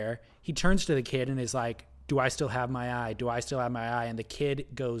everywhere. He turns to the kid and is like, do I still have my eye? Do I still have my eye? And the kid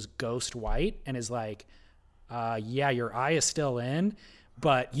goes ghost white and is like, yeah, your eye is still in,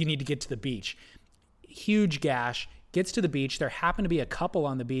 but you need to get to the beach. Huge gash, gets to the beach. There happened to be a couple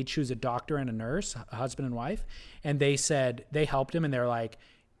on the beach who's a doctor and a nurse, a husband and wife. And they said, they helped him and they're like,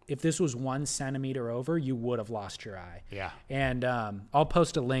 if this was 1 centimeter over, you would have lost your eye. Yeah. And I'll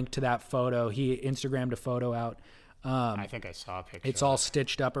post a link to that photo. He Instagrammed a photo out. I think I saw a picture. It's all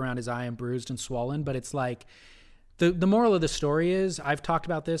stitched up around his eye and bruised and swollen, but it's like the moral of the story is, I've talked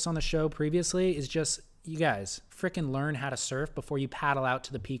about this on the show previously, is just, you guys frickin' learn how to surf before you paddle out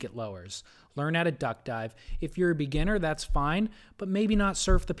to the peak at Lowers. Learn how to duck dive. If you're a beginner, that's fine, but maybe not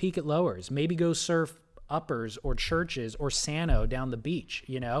surf the peak at Lowers. Maybe go surf Uppers or Churches or Sano down the beach.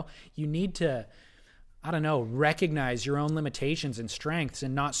 You know, you need to, I don't know, recognize your own limitations and strengths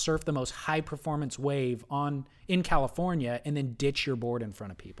and not surf the most high performance wave in California and then ditch your board in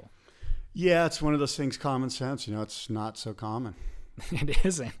front of people. Yeah, it's one of those things, common sense. You know, it's not so common. It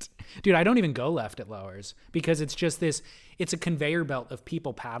isn't. Dude, I don't even go left at Lowers because it's just this, it's a conveyor belt of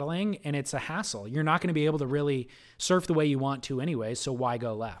people paddling and it's a hassle. You're not going to be able to really surf the way you want to anyway, so why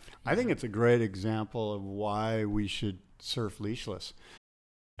go left? I think it's a great example of why we should surf leashless.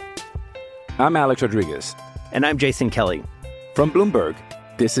 I'm Alex Rodriguez. And I'm Jason Kelly. From Bloomberg,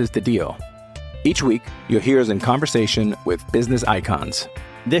 this is The Deal. Each week, you'll hear us in conversation with business icons.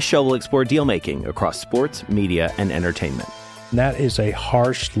 This show will explore deal-making across sports, media, and entertainment. That is a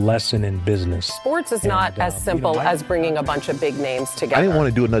harsh lesson in business. Sports is not as simple as bringing a bunch of big names together. I didn't want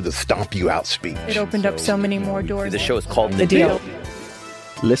to do another stomp you out speech. It opened up so many more doors. The show is called The Deal.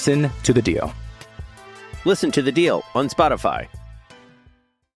 Listen to The Deal. Listen to The Deal on Spotify.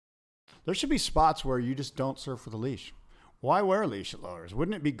 There should be spots where you just don't surf with a leash. Why wear a leash at Lowers?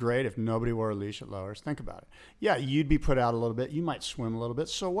 Wouldn't it be great if nobody wore a leash at Lowers? Think about it. Yeah, you'd be put out a little bit. You might swim a little bit.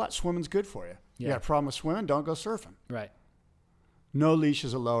 So what? Swimming's good for you. You got a problem with swimming? Don't go surfing. Right. No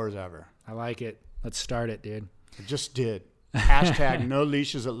leashes at Lowers ever. I like it. Let's start it, dude. I just did. Hashtag no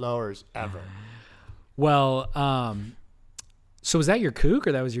leashes at Lowers ever. Well, so was that your kook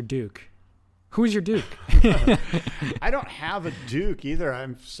or that was your Duke? Who was your Duke? I don't have a Duke either.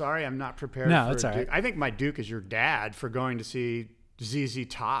 I'm sorry, I'm not prepared for it's a all Duke. right. I think my Duke is your dad for going to see ZZ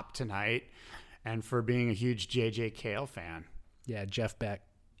Top tonight and for being a huge JJ Cale fan. Yeah, Jeff Beck,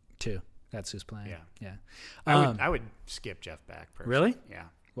 too. That's who's playing. Yeah. I would skip Jeff Beck personally. Really? Yeah.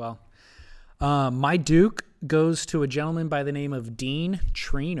 Well, my Duke goes to a gentleman by the name of Dean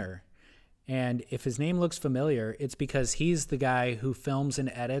Trainer. And if his name looks familiar, it's because he's the guy who films and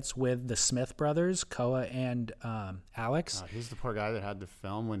edits with the Smith brothers, Koa and Alex. He's the poor guy that had the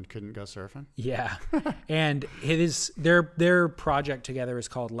film when couldn't go surfing. Yeah. And their project together is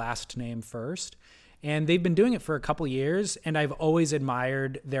called Last Name First. And they've been doing it for a couple years, and I've always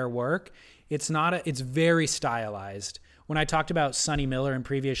admired their work. It's very stylized. When I talked about Sonny Miller in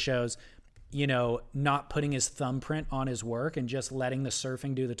previous shows, you know, not putting his thumbprint on his work and just letting the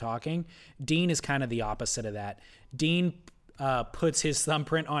surfing do the talking, Dean is kind of the opposite of that. Dean puts his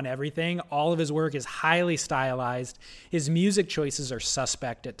thumbprint on everything. All of his work is highly stylized. His music choices are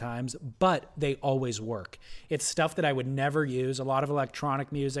suspect at times, but they always work. It's stuff that I would never use, a lot of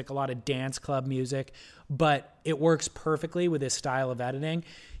electronic music, a lot of dance club music, but it works perfectly with his style of editing.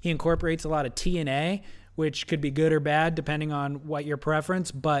 He incorporates a lot of TNA, which could be good or bad depending on what your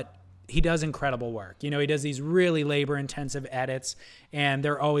preference, but he does incredible work. You know, he does these really labor-intensive edits, and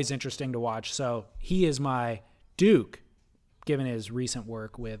they're always interesting to watch. So he is my Duke, given his recent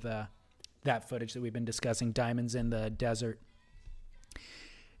work with that footage that we've been discussing, Diamonds in the Desert.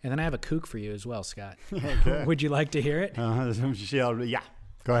 And then I have a kook for you as well, Scott. Okay. Would you like to hear it? Yeah.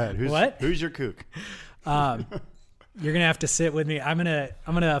 Go ahead. Who's your kook? You're gonna have to sit with me. I'm gonna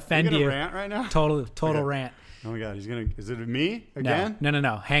offend you. Rant right now? Total Okay. rant. Oh my God, is it me again?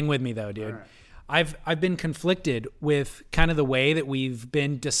 No. Hang with me though, dude. All right. I've been conflicted with kind of the way that we've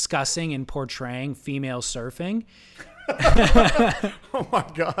been discussing and portraying female surfing. Oh my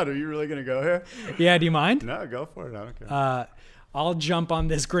God, are you really gonna go here? Yeah, do you mind? No, go for it. I don't care. I'll jump on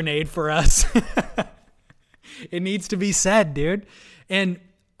this grenade for us. It needs to be said, dude. And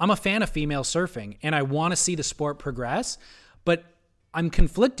I'm a fan of female surfing, and I want to see the sport progress, but I'm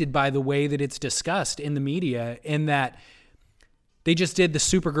conflicted by the way that it's discussed in the media, in that they just did the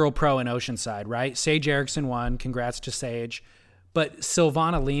Supergirl Pro in Oceanside, right? Sage Erickson won. Congrats to Sage. But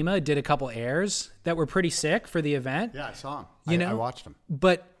Silvana Lima did a couple airs that were pretty sick for the event. Yeah, I saw them. I watched them.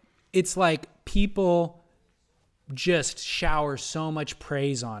 But it's like people just shower so much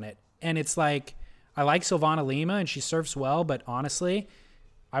praise on it. And it's like, I like Silvana Lima and she surfs well, but honestly,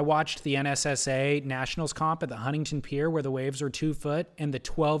 I watched the NSSA Nationals comp at the Huntington Pier where the waves were 2 foot, and the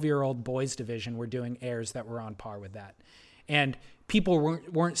 12-year-old boys division were doing airs that were on par with that. And people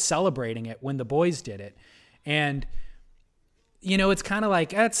weren't celebrating it when the boys did it. And, you know, it's kind of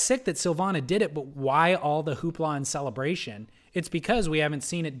like, it's sick that Silvana did it, but why all the hoopla and celebration? It's because we haven't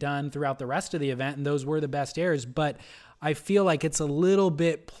seen it done throughout the rest of the event, and those were the best airs. But I feel like it's a little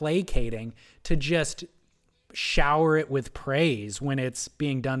bit placating to just shower it with praise when it's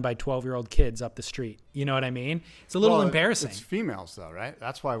being done by 12-year-old kids up the street. You know what I mean? It's a little embarrassing. It's females, though, right?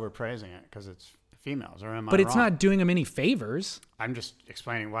 That's why we're praising it, because it's females, or am I But it's wrong? not doing them any favors. I'm just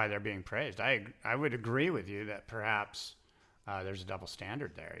explaining why they're being praised. I would agree with you that perhaps there's a double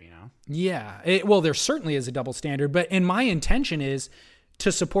standard there, you know? Yeah. Well, there certainly is a double standard, and my intention is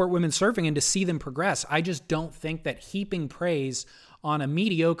to support women surfing and to see them progress. I just don't think that heaping praise on a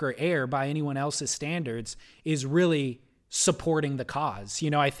mediocre air by anyone else's standards is really supporting the cause. You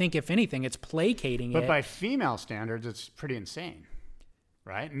know, I think if anything, it's placating But it. by female standards, it's pretty insane,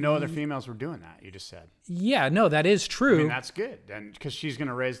 right? No other females were doing that, you just said. Yeah, no, that is true. I mean, that's good, and because she's going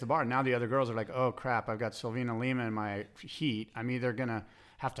to raise the bar. Now the other girls are like, oh, crap, I've got Silvana Lima in my heat. I'm either going to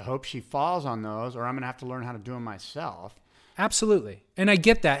have to hope she falls on those, or I'm going to have to learn how to do them myself. Absolutely. And I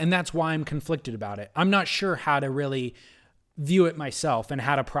get that, and that's why I'm conflicted about it. I'm not sure how to really view it myself and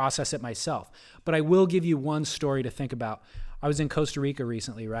how to process it myself. But I will give you one story to think about. I was in Costa Rica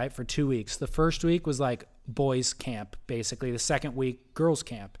recently, right, for 2 weeks. The first week was like boys camp, basically. The second week, girls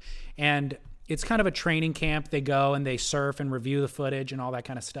camp. And it's kind of a training camp. They go and they surf and review the footage and all that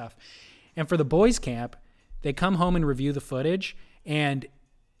kind of stuff. And for the boys camp, they come home and review the footage, and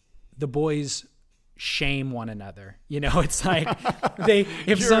the boys shame one another. You know, it's like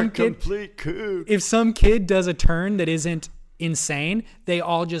if some kid does a turn that isn't insane, they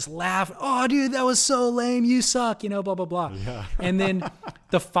all just laugh. Oh, dude, that was so lame. You suck. You know, blah, blah, blah. Yeah. And then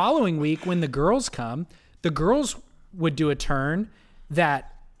the following week, when the girls come, the girls would do a turn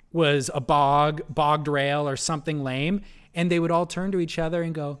that was a bogged rail or something lame. And they would all turn to each other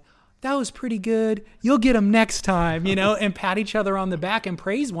and go, that was pretty good. You'll get them next time, you know, and pat each other on the back and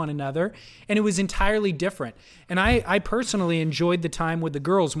praise one another. And it was entirely different. And I personally enjoyed the time with the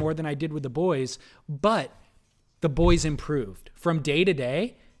girls more than I did with the boys, but the boys improved. From day to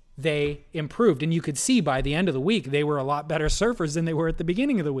day, they improved. And you could see by the end of the week, they were a lot better surfers than they were at the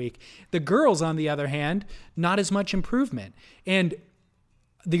beginning of the week. The girls, on the other hand, not as much improvement. And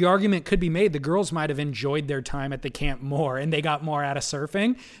the argument could be made the girls might have enjoyed their time at the camp more and they got more out of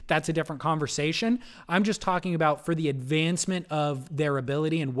surfing. That's a different conversation. I'm just talking about for the advancement of their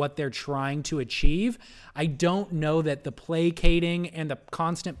ability and what they're trying to achieve. I don't know that the placating and the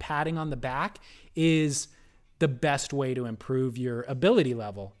constant patting on the back is the best way to improve your ability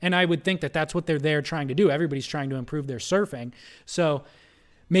level. And I would think that that's what they're there trying to do. Everybody's trying to improve their surfing. So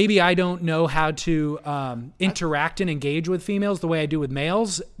maybe I don't know how to interact and engage with females the way I do with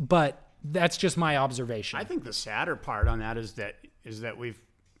males, but that's just my observation. I think the sadder part on that is that we've,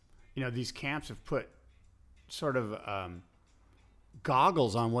 you know, these camps have put sort of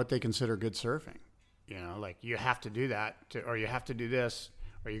goggles on what they consider good surfing. You know, like you have to do that, or you have to do this,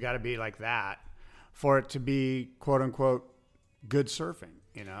 or you got to be like that for it to be quote unquote good surfing.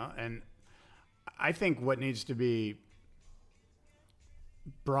 You know, and I think what needs to be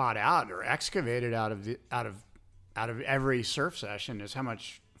brought out or excavated out of every surf session is how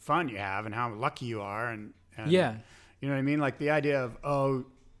much fun you have and how lucky you are, and yeah, you know what I mean? Like the idea of, oh,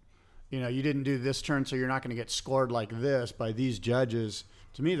 you know, you didn't do this turn, so you're not going to get scored like this by these judges.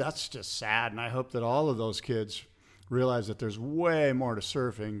 To me, that's just sad, and I hope that all of those kids realize that there's way more to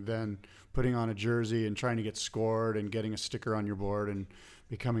surfing than putting on a jersey and trying to get scored and getting a sticker on your board and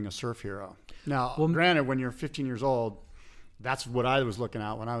becoming a surf hero. Now, granted, when you're 15 years old, that's what I was looking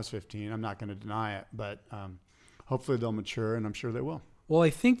at when I was 15. I'm not going to deny it, but hopefully they'll mature, and I'm sure they will. Well, I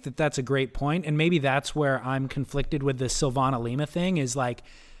think that that's a great point, and maybe that's where I'm conflicted with the Silvana Lima thing is like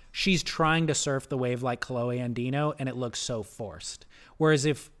she's trying to surf the wave like Chloe Andino, and it looks so forced. Whereas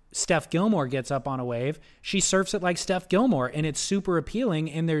if Steph Gilmore gets up on a wave, she surfs it like Steph Gilmore, and it's super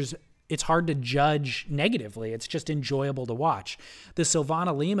appealing, and it's hard to judge negatively. It's just enjoyable to watch. The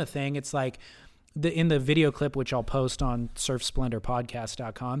Silvana Lima thing, it's like in the video clip, which I'll post on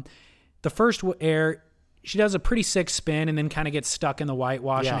surfsplendorpodcast.com, the first air, she does a pretty sick spin and then kind of gets stuck in the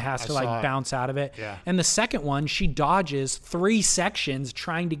whitewash and has to bounce out of it. Yeah. And the second one, she dodges 3 sections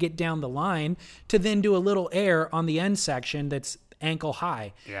trying to get down the line to then do a little air on the end section that's ankle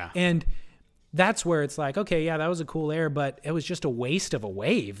high. Yeah. And that's where it's like, okay, yeah, that was a cool air, but it was just a waste of a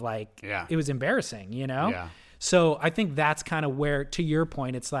wave. Like, it was embarrassing, you know? Yeah. So I think that's kind of where, to your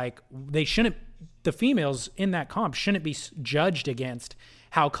point, it's like the females in that comp shouldn't be judged against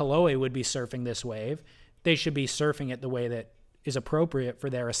how Kaloe would be surfing this wave. They should be surfing it the way that is appropriate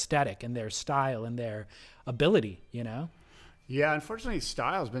for their aesthetic and their style and their ability, you know? Yeah, unfortunately,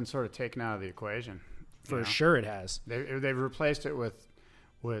 style has been sort of taken out of the equation. For sure it has. They've replaced it with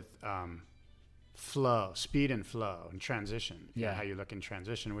flow, speed and flow, and transition. Yeah, how you look in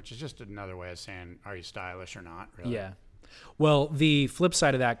transition, which is just another way of saying, are you stylish or not, really? Yeah. Well, the flip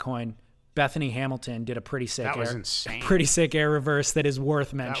side of that coin, Bethany Hamilton did a pretty sick air reverse that is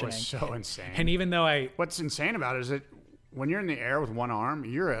worth mentioning. That was so insane. And even though what's insane about it is that when you're in the air with one arm,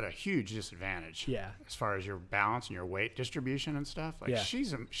 you're at a huge disadvantage. Yeah. As far as your balance and your weight distribution and stuff. Like she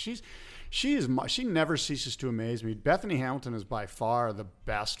never ceases to amaze me. Bethany Hamilton is by far the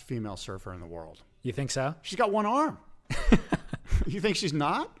best female surfer in the world. You think so? She's got one arm. You think she's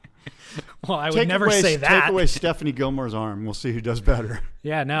not? Well, I would never say that. Take away Stephanie Gilmore's arm. We'll see who does better.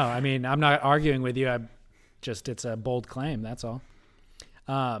 Yeah, no. I mean, I'm not arguing with you. It's a bold claim. That's all.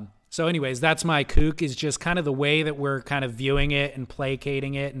 So anyways, that's my kook, is just kind of the way that we're kind of viewing it and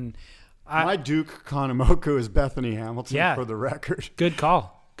placating it. And my Duke Kanemoku is Bethany Hamilton, for the record. Good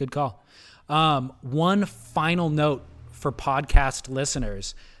call. One final note for podcast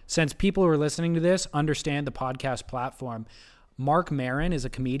listeners. Since people who are listening to this understand the podcast platform, Mark Maron is a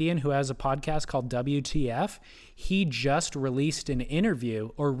comedian who has a podcast called WTF. He just released an interview,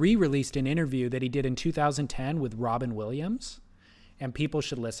 or re-released an interview that he did in 2010 with Robin Williams, and people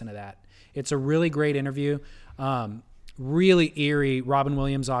should listen to that. It's a really great interview, really eerie. Robin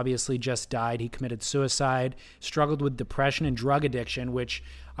Williams obviously just died. He committed suicide, struggled with depression and drug addiction, which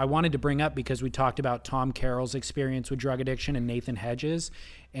I wanted to bring up because we talked about Tom Carroll's experience with drug addiction and Nathan Hedges.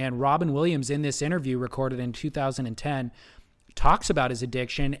 And Robin Williams, in this interview recorded in 2010, talks about his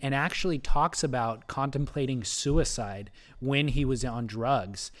addiction and actually talks about contemplating suicide when he was on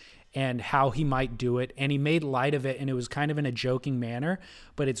drugs and how he might do it. And he made light of it, and it was kind of in a joking manner,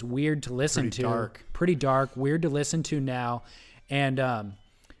 but it's weird to listen to. Pretty dark, weird to listen to now. And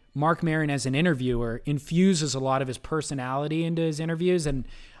Mark Maron, as an interviewer, infuses a lot of his personality into his interviews, and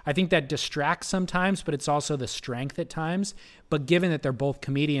I think that distracts sometimes, but it's also the strength at times. But given that they're both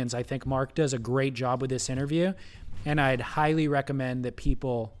comedians, I think Mark does a great job with this interview. And I'd highly recommend that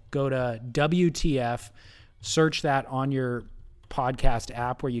people go to WTF, search that on your podcast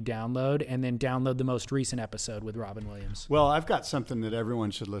app where you download, and then download the most recent episode with Robin Williams. Well, I've got something that everyone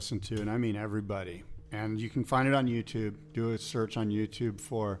should listen to, and I mean everybody. And you can find it on YouTube. Do a search on YouTube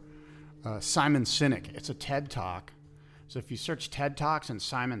for Simon Sinek. It's a TED Talk. So if you search TED Talks and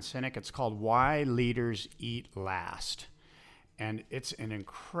Simon Sinek, it's called Why Leaders Eat Last. And it's an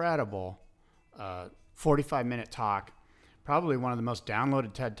incredible 45-minute talk, probably one of the most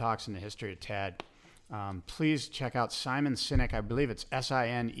downloaded TED Talks in the history of TED. Please check out Simon Sinek. I believe it's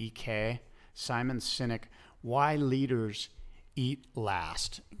Sinek. Simon Sinek, Why Leaders Eat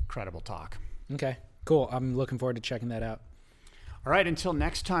Last. Incredible talk. Okay, cool. I'm looking forward to checking that out. All right, until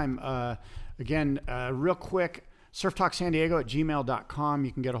next time, again, real quick, surftalksandiego@gmail.com.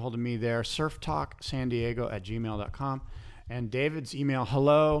 You can get a hold of me there, surftalksandiego@gmail.com. And David's email,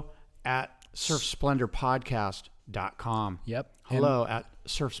 hello@surfsplendorpodcast.com. Yep.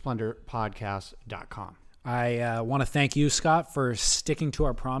 hello@surfsplendorpodcast.com. I want to thank you, Scott, for sticking to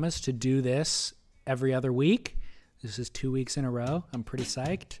our promise to do this every other week. This is 2 weeks in a row. I'm pretty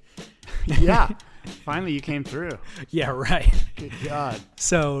psyched. Yeah. Finally, you came through. Yeah, right. Good God.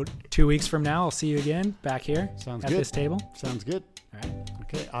 So 2 weeks from now, I'll see you again back here at this table. Sounds good. All right.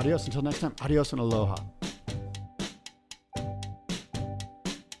 Okay. Adios until next time. Adios and aloha.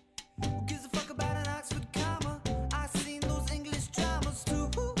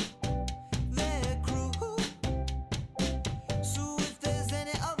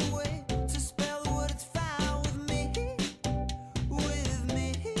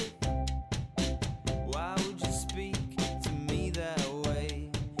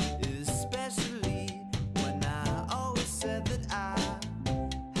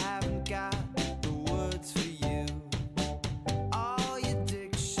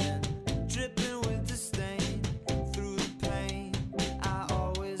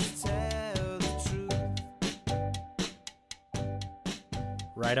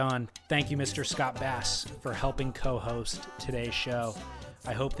 Right on. Thank you, Mr. Scott Bass, for helping co-host today's show.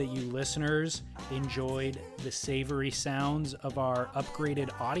 I hope that you listeners enjoyed the savory sounds of our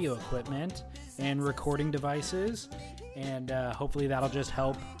upgraded audio equipment and recording devices, and hopefully that'll just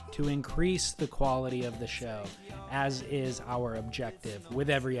help to increase the quality of the show, as is our objective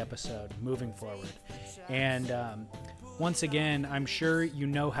with every episode moving forward. And once again, I'm sure you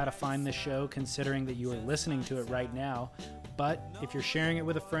know how to find the show, considering that you are listening to it right now. But if you're sharing it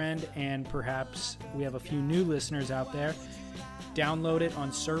with a friend, and perhaps we have a few new listeners out there, download it on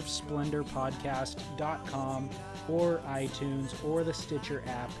surfsplendorpodcast.com or iTunes or the Stitcher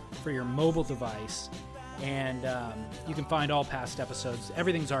app for your mobile device. And you can find all past episodes.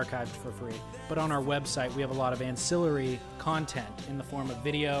 Everything's archived for free. But on our website, we have a lot of ancillary content in the form of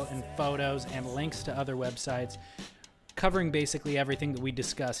video and photos and links to other websites, covering basically everything that we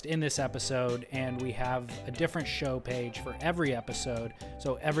discussed in this episode. And we have a different show page for every episode.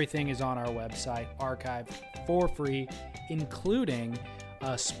 So everything is on our website, archived for free, including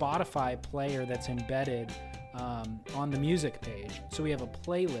a Spotify player that's embedded on the music page. So we have a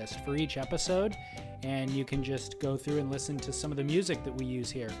playlist for each episode, and you can just go through and listen to some of the music that we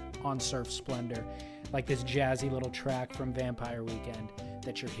use here on Surf Splendor, like this jazzy little track from Vampire Weekend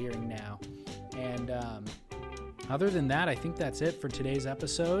that you're hearing now. And other than that, I think that's it for today's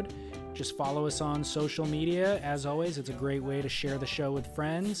episode. Just follow us on social media. As always, it's a great way to share the show with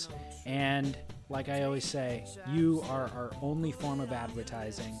friends. And like I always say, you are our only form of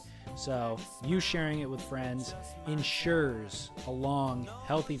advertising. So you sharing it with friends ensures a long,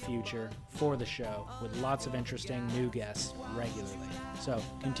 healthy future for the show with lots of interesting new guests regularly. So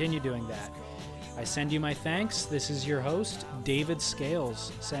continue doing that. I send you my thanks. This is your host, David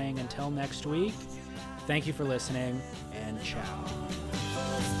Scales, saying until next week, thank you for listening, and ciao.